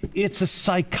 Because it's a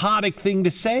psychotic thing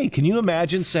to say. Can you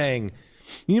imagine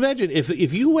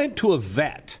if you went to a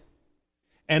vet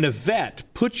and a vet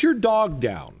put your dog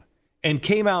down and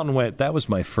came out and went, that was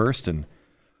my first, and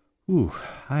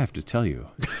I have to tell you,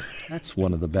 that's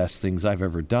one of the best things I've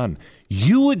ever done.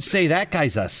 You would say that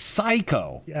guy's a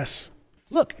psycho. Yes.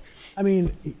 Look, I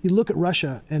mean, you look at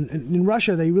Russia, and in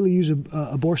Russia, they really use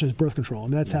abortion as birth control.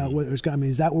 And that's how it's got. I mean,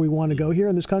 is that where we want to go here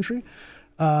in this country?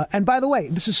 And by the way,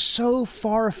 this is so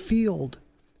far afield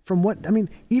from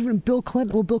even Bill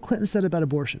Clinton said about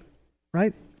abortion,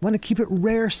 right? Want to keep it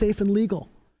rare, safe, and legal.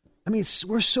 I mean,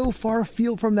 we're so far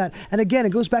afield from that. And again, it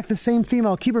goes back to the same theme.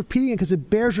 I'll keep repeating it because it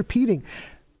bears repeating.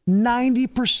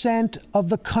 90% of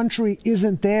the country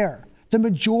isn't there. The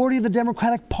majority of the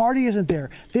Democratic Party isn't there.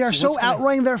 They are so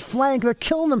outrunning their flank, they're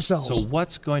killing themselves. So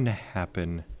what's going to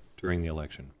happen during the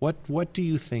election? What do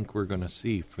you think we're going to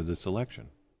see for this election?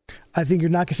 I think you're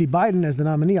not going to see Biden as the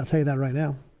nominee. I'll tell you that right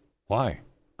now. Why?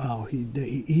 Oh,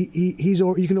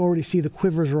 you can already see the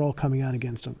quivers are all coming out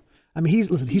against him. I mean,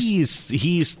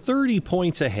 he's 30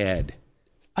 points ahead.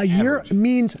 A year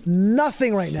means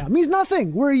nothing right now. It means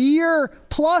nothing. We're a year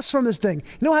plus from this thing.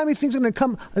 You know how many things are going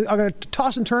to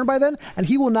toss and turn by then? And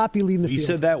he will not be leading the field. He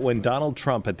said that when Donald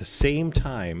Trump, at the same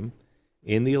time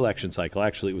in the election cycle,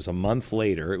 actually it was a month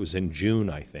later, it was in June,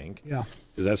 I think. Yeah.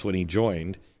 Because that's when he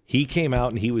joined. He came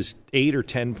out and he was 8 or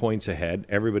 10 points ahead.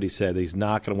 Everybody said he's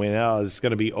not going to win. Oh, it's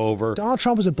going to be over. Donald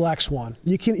Trump was a black swan.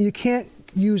 You can't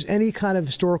use any kind of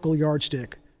historical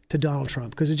yardstick to Donald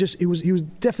Trump because he was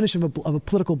definition of a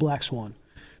political black swan.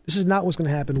 This is not what's going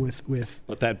to happen with.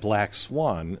 But that black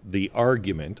swan, the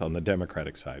argument on the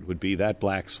Democratic side would be that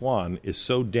black swan is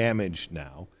so damaged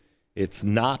now. It's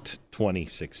not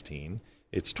 2016.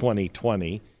 It's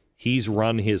 2020. He's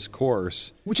run his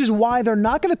course. Which is why they're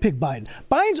not going to pick Biden.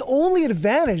 Biden's only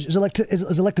advantage is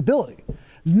electability.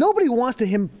 Nobody wants to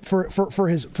him for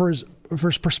his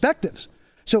perspectives.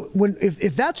 So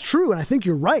if that's true, and I think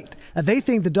you're right, that they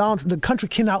think the country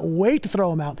cannot wait to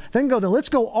throw him out, then let's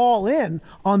go all in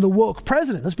on the woke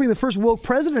president. Let's bring the first woke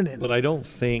president in. But I don't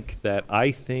think that. I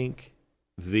think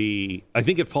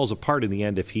it falls apart in the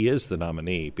end if he is the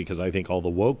nominee, because I think all the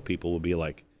woke people will be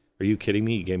like, "Are you kidding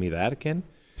me? You gave me that again?"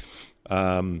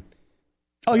 You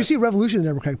see a revolution in the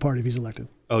Democratic Party if he's elected.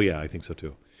 Oh yeah, I think so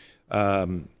too.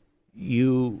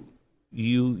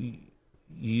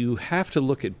 You have to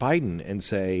look at Biden and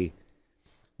say,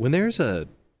 when there's a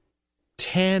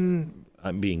 10,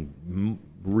 I'm being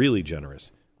really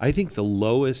generous, I think the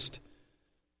lowest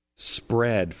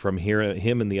spread from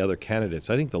him and the other candidates,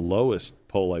 I think the lowest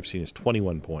poll I've seen is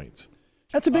 21 points.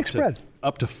 That's a big spread.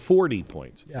 Up to 40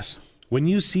 points. Yes. When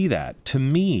you see that, to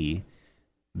me,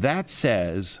 that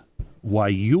says why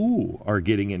you are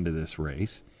getting into this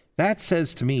race, that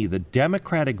says to me the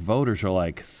Democratic voters are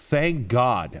like, thank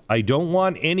God, I don't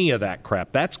want any of that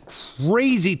crap. That's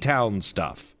crazy town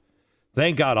stuff.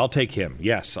 Thank God, I'll take him.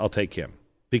 Yes, I'll take him.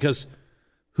 Because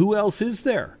who else is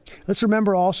there? Let's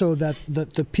remember also that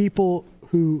the people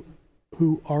who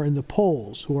are in the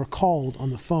polls, who are called on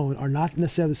the phone, are not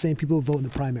necessarily the same people who vote in the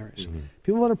primaries. Mm-hmm.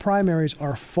 People who vote in primaries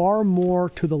are far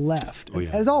more to the left,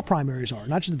 as all primaries are,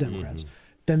 not just the Democrats,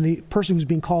 than the person who's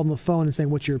being called on the phone and saying,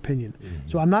 what's your opinion? Mm-hmm.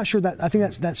 So I'm not sure I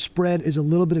think that spread is a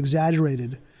little bit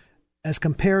exaggerated as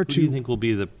compared to... Who do you think will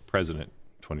be the president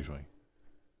 2020?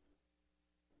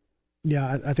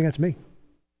 Yeah, I think that's me.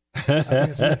 I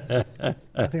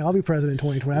think I'll be president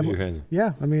in 2020.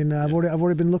 Yeah, I mean, I've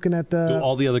already been looking at the... Do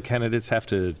all the other candidates have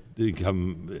to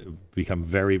become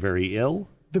very, very ill?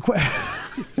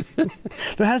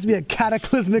 There has to be a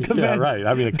cataclysmic event. Yeah, right.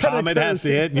 I mean, a comet has to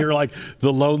hit, and you're like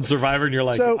the lone survivor, and you're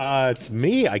like, it's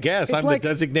me, I guess. I'm like, the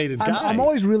designated guy. I'm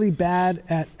always really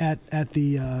bad at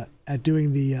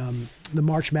doing the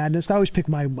March Madness. I always pick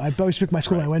my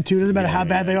school I went to. It doesn't matter how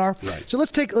bad they are. Right. So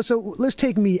let's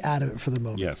take me out of it for the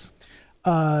moment. Yes.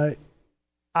 I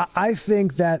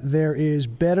think that there is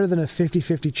better than a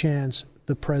 50-50 chance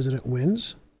the president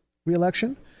wins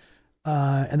re-election.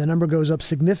 And the number goes up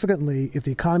significantly if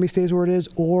the economy stays where it is,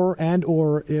 or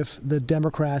if the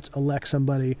Democrats elect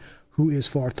somebody who is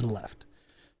far to the left.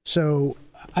 So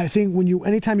I think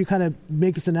anytime you kind of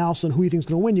make this analysis on who you think is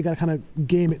going to win, you got to kind of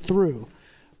game it through.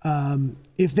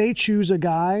 If they choose a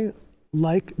guy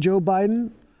like Joe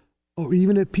Biden, or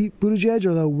even a Pete Buttigieg,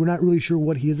 although we're not really sure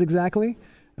what he is exactly.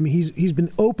 I mean, he's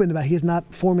been open about he has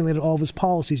not formulated all of his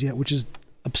policies yet, which is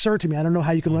absurd to me. I don't know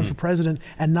how you can run for president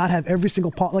and not have every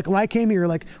single like when I came here,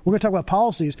 like we're going to talk about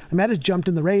policies. I mean, I just jumped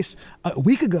in the race a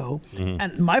week ago,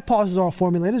 and my policies are all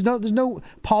formulated. There's no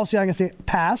policy I can say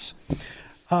pass.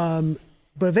 But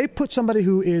if they put somebody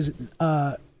who is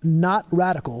not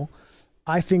radical,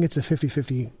 I think it's a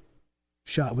 50-50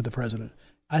 shot with the president.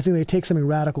 I think they take something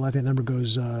radical. I think the number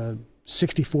goes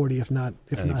 60-40, if not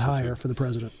higher, for the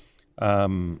president.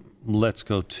 Let's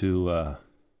go to.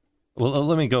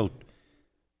 Let me go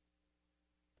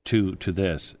to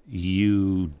this.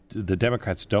 The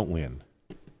Democrats don't win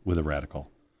with a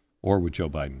radical or with Joe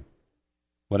Biden.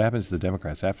 What happens to the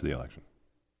Democrats after the election?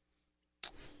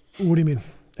 What do you mean?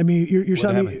 I mean, you're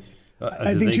telling me.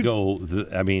 I think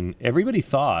everybody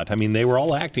thought. I mean, they were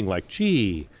all acting like,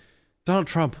 gee, Donald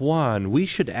Trump won. We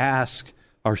should ask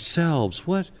ourselves,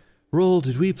 what role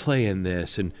did we play in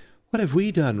this, and what have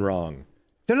we done wrong?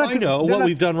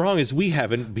 We've done wrong is we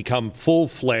haven't become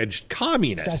full-fledged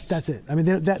communists. That's it. I mean,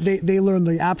 they learned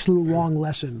the absolute wrong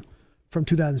lesson from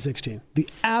 2016. The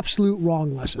absolute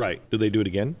wrong lesson. Right. Do they do it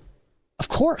again? Of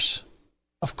course.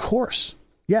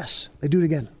 Yes, they do it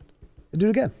again. I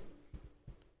don't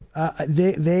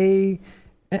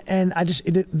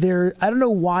know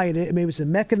why it is. Maybe it's a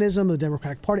mechanism of the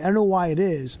Democratic Party. I don't know why it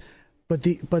is, but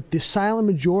the silent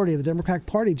majority of the Democratic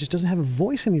Party just doesn't have a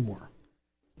voice anymore.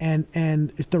 And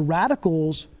it's the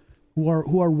radicals who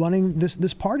are running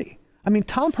this party. I mean,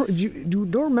 if you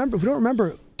don't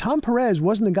remember, Tom Perez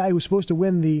wasn't the guy who was supposed to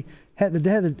win the head of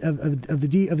the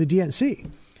DNC.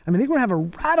 I mean, they were going to have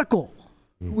a radical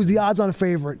who was the odds-on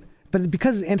favorite, but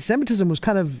because anti-Semitism was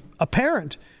kind of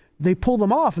apparent, they pulled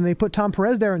him off and they put Tom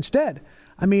Perez there instead.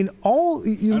 I mean, I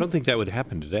don't think that would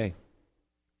happen today.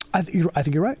 I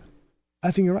think you're right.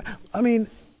 I mean,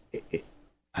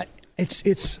 I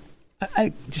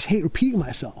just hate repeating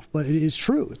myself, but it is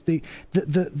true. The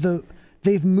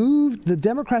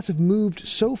Democrats have moved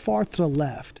so far to the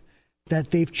left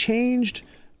that they've changed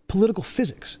political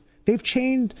physics. They've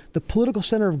changed the political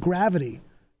center of gravity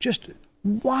just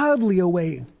wildly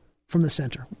away from the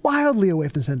center.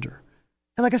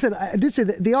 And like I said, I did say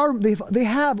that they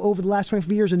have over the last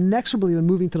 25 years inexorably been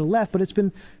moving to the left, but it's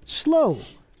been slow.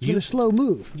 It's been a slow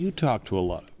move. You talk to a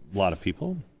lot of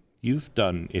people. You've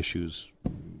done issues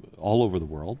all over the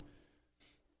world.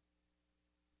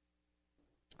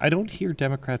 I don't hear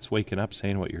Democrats waking up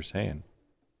saying what you're saying.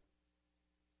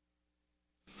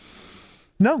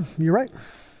 No, you're right.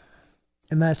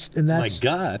 And that's my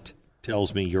gut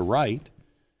tells me you're right.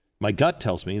 My gut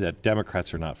tells me that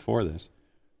Democrats are not for this,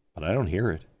 but I don't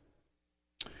hear it.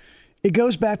 It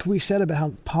goes back to what we said about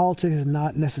how politics is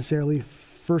not necessarily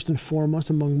first and foremost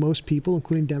among most people,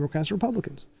 including Democrats or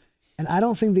Republicans. And I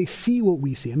don't think they see what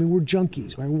we see. I mean, we're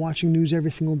junkies, right? We're watching news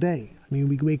every single day. I mean,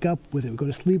 we wake up with it, we go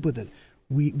to sleep with it.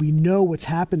 We know what's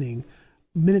happening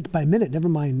minute by minute, never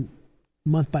mind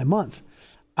month by month.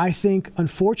 I think,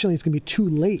 unfortunately, it's going to be too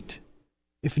late,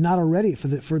 if not already, for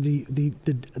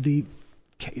the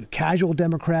casual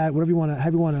Democrat, however you want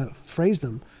to phrase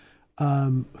them,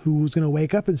 who was going to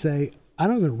wake up and say, I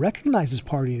don't even recognize this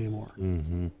party anymore.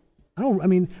 Mm-hmm.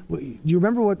 Do you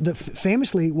remember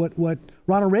famously what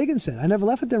Ronald Reagan said? I never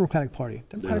left the Democratic Party.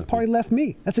 Democratic Party left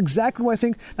me. That's exactly what I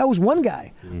think. That was one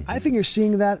guy. Mm-hmm. I think you're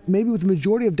seeing that maybe with the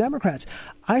majority of Democrats.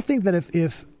 I think that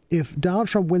if Donald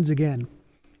Trump wins again,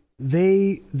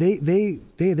 they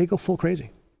go full crazy.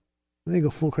 They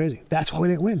go full crazy. That's why we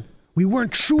didn't win. We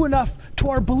weren't true enough to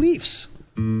our beliefs.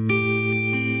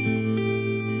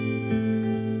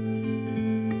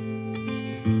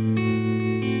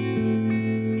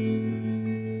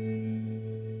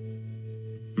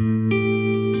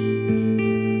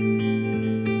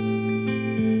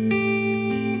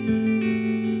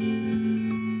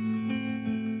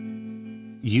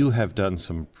 You have done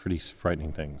some pretty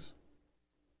frightening things.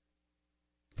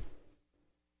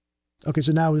 Okay,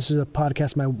 so now this is a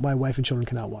podcast my wife and children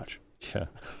cannot watch. Yeah.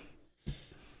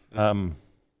 And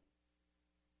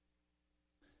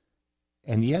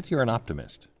yet you're an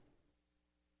optimist.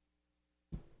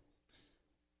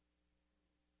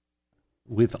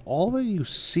 With all that you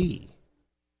see,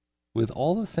 with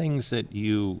all the things that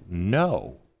you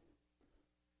know,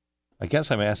 I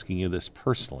guess I'm asking you this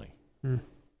personally.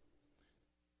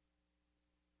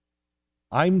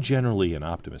 I'm generally an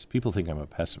optimist. People think I'm a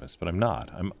pessimist, but I'm not.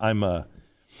 I'm a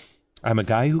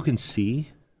guy who can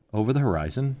see over the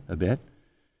horizon a bit,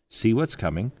 see what's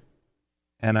coming,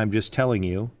 and I'm just telling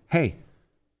you, hey,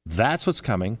 that's what's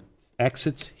coming.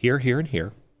 Exits here, here, and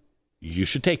here. You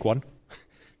should take one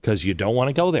because you don't want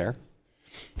to go there.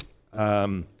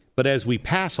 But as we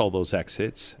pass all those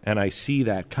exits and I see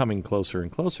that coming closer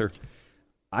and closer,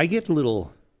 I get a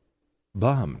little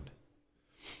bummed.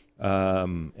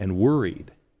 And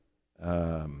worried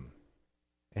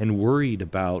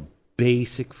about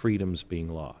basic freedoms being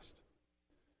lost.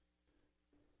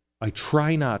 I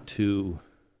try not to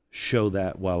show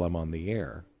that while I'm on the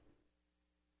air,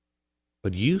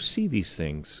 but you see these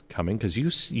things coming because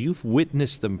you've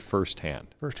witnessed them firsthand.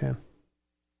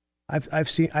 I've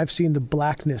seen the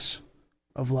blackness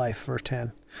of life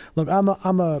firsthand. Look,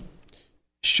 I'm a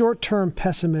short-term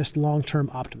pessimist,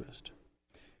 long-term optimist.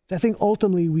 I think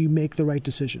ultimately we make the right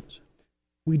decisions.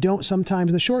 We don't sometimes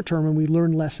in the short term, and we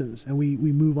learn lessons and we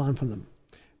move on from them.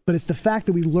 But it's the fact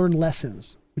that we learn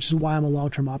lessons, which is why I'm a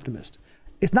long-term optimist.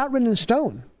 It's not written in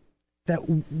stone that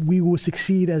we will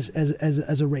succeed as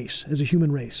a race, as a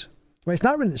human race. Right? It's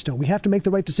not written in stone. We have to make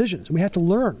the right decisions. We have to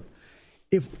learn.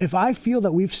 If I feel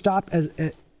that we've stopped as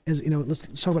you know, let's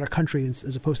talk about our country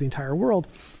as opposed to the entire world.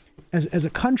 As a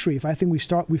country, if I think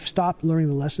we've stopped learning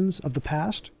the lessons of the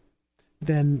past,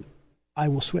 then I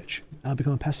will switch. I'll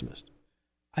become a pessimist.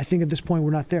 I think at this point we're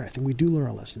not there. I think we do learn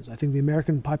our lessons. I think the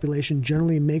American population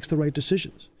generally makes the right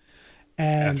decisions.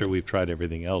 And after we've tried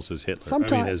everything else, as Hitler,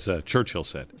 as Churchill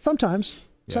said. Sometimes.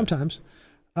 Sometimes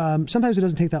it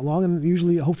doesn't take that long, and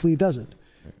usually, hopefully, it doesn't.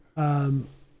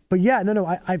 But yeah, no.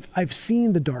 I've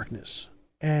seen the darkness,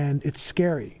 and it's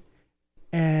scary.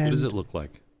 And what does it look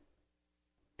like?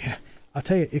 I'll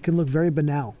tell you, it can look very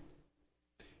banal.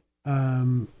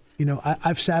 You know,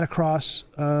 I've sat across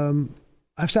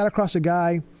a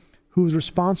guy who was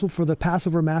responsible for the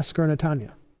Passover massacre in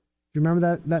Netanya. You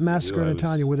remember that massacre in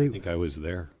Netanya where I think I was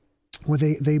there. Where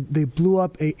they blew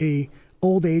up a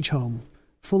old age home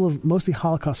full of mostly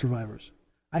Holocaust survivors.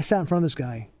 I sat in front of this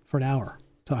guy for an hour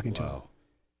talking to him.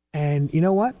 And you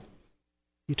know what?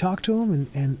 You talk to him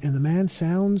and the man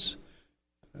sounds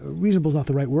reasonable is not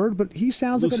the right word, but he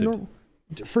sounds lucid. Like a normal.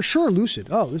 For sure, lucid.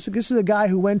 Oh, this is a guy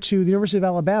who went to the University of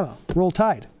Alabama, Roll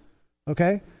Tide.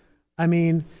 Okay? I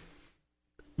mean,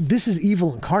 this is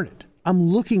evil incarnate. I'm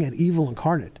looking at evil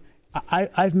incarnate.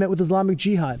 I've met with Islamic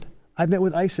Jihad. I've met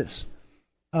with ISIS.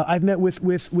 I've met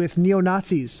with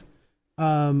neo-Nazis.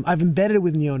 I've embedded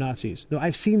with neo-Nazis. No,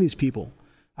 I've seen these people.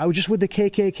 I was just with the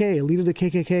KKK, a leader of the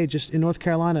KKK just in North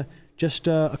Carolina just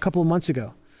a couple of months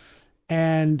ago.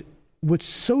 And what's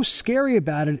so scary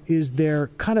about it is their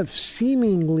kind of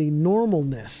seemingly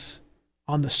normalness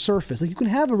on the surface. Like you can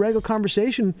have a regular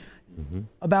conversation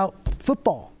about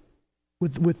football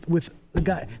with the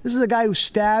guy. This is a guy who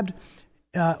stabbed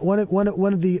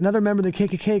another member of the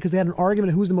KKK because they had an argument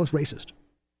of who's the most racist.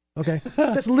 Okay,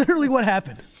 that's literally what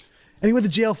happened, and he went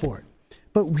to jail for it.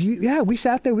 But we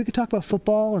sat there. We could talk about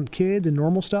football and kids and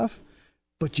normal stuff,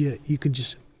 but you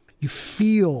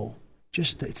feel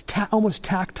just it's almost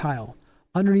tactile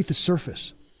underneath the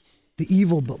surface, the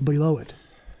evil below it.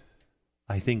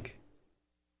 I think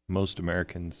most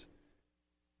Americans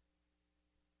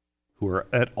who are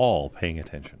at all paying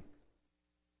attention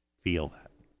feel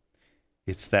that.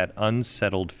 It's that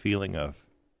unsettled feeling of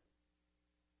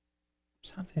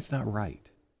something's not right.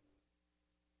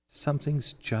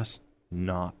 Something's just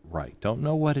not right. Don't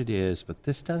know what it is, but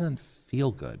this doesn't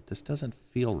feel good. This doesn't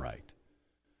feel right.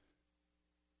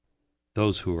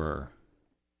 Those who are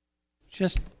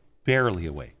just barely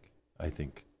awake, I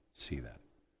think, see that.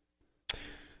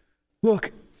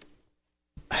 Look,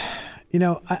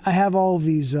 I have all of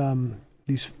these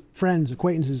friends,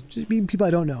 acquaintances, just people I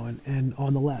don't know, and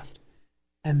on the left,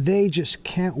 and they just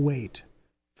can't wait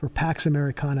for Pax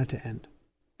Americana to end.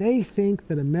 They think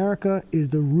that America is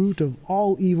the root of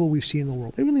all evil we see in the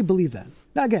world. They really believe that.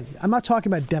 Now, again, I'm not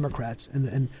talking about Democrats,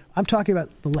 and I'm talking about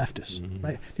the leftists,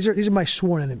 right? These are my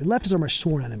sworn enemies. Leftists are my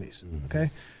sworn enemies, okay?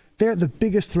 They're the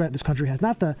biggest threat this country has,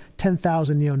 not the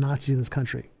 10,000 neo-Nazis in this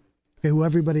country, okay, who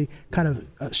everybody kind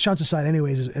of shunts aside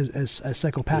anyways as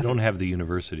psychopathic. They don't have the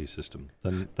university system.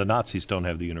 The Nazis don't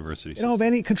have the university system. They don't have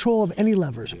any control of any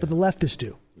levers, but the leftists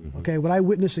do. Okay, what I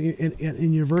witness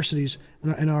in universities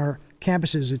and our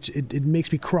campuses, it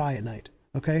makes me cry at night.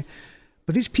 Okay,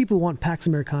 but these people want Pax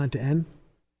Americana to end.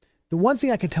 The one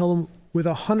thing I can tell them with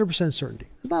 100% certainty,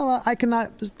 there's not a lot,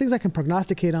 there's things I can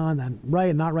prognosticate on, that I'm right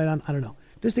and not right on. I don't know.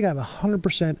 This thing I have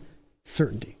 100%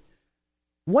 certainty.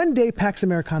 One day Pax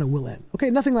Americana will end. Okay,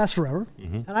 nothing lasts forever,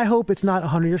 and I hope it's not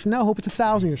 100 years from now. I hope it's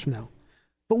 1,000 years from now.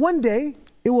 But one day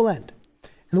it will end.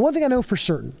 And the one thing I know for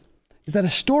certain is that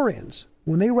historians,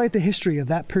 when they write the history of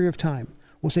that period of time,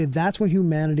 will say that's when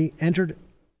humanity entered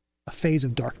a phase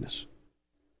of darkness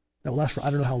that will last for I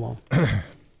don't know how long.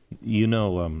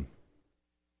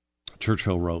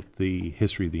 Churchill wrote the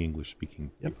history of the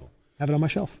English-speaking people. Have it on my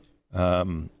shelf.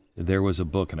 There was a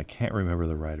book, and I can't remember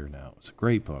the writer now. It was a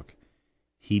great book.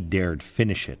 He dared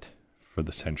finish it for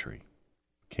the century.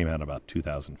 It came out about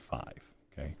 2005.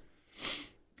 Okay,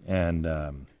 and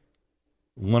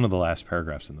one of the last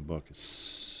paragraphs in the book is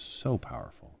so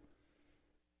powerful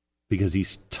because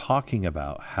he's talking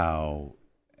about how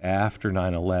after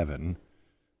 9/11,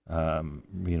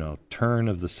 turn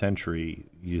of the century,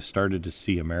 you started to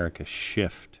see America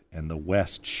shift and the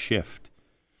West shift,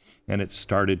 and it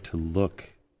started to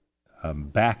look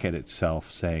back at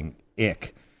itself saying,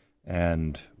 ick,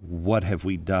 and what have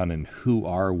we done and who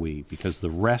are we? Because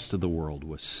the rest of the world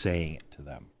was saying it to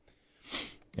them.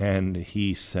 And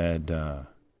he said,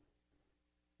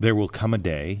 there will come a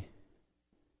day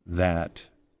that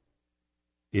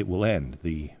it will end,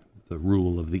 the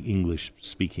rule of the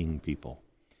English-speaking people.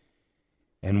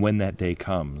 And when that day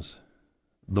comes,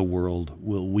 the world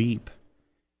will weep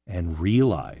and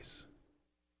realize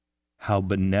how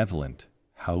benevolent,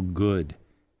 how good,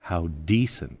 how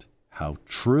decent, how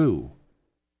true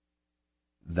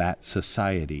that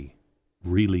society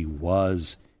really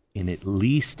was in at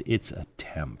least its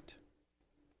attempt.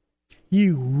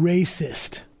 You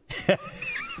racist.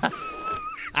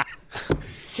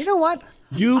 You know what?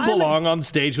 You belong on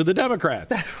stage with the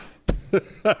Democrats.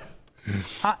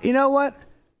 You know what?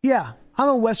 Yeah, I'm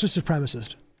a Western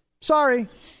supremacist. Sorry,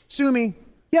 sue me.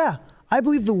 Yeah, I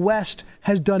believe the West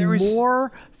has done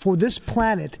more for this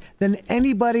planet than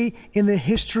anybody in the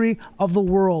history of the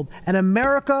world. And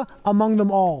America among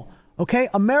them all. Okay?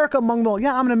 America among them all.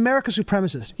 Yeah, I'm an America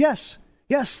supremacist. Yes,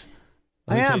 I am.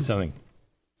 Let me tell you something.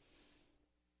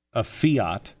 A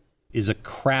Fiat is a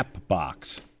crap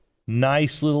box.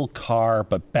 Nice little car,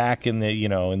 but back in the,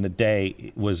 in the day,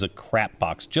 it was a crap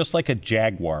box. Just like a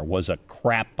Jaguar was a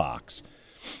crap box.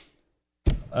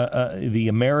 The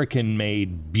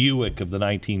American-made Buick of the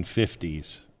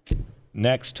 1950s,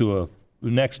 next to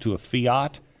a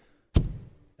Fiat,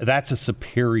 that's a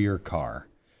superior car.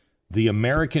 The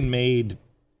American-made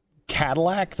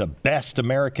Cadillac, the best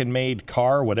American-made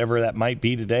car, whatever that might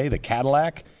be today, the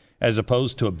Cadillac, as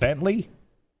opposed to a Bentley,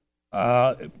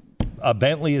 a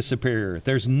Bentley is superior.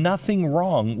 There's nothing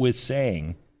wrong with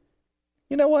saying,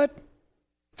 you know what?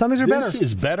 Some things are better. This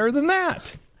is better than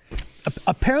that.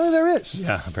 Apparently there is.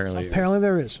 Yeah, apparently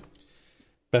there is.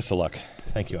 Best of luck.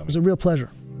 Thank you, Amy. It was a real pleasure.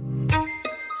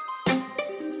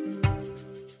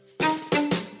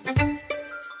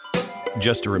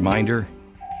 Just a reminder,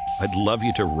 I'd love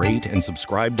you to rate and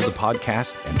subscribe to the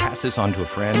podcast and pass this on to a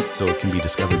friend so it can be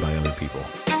discovered by other people.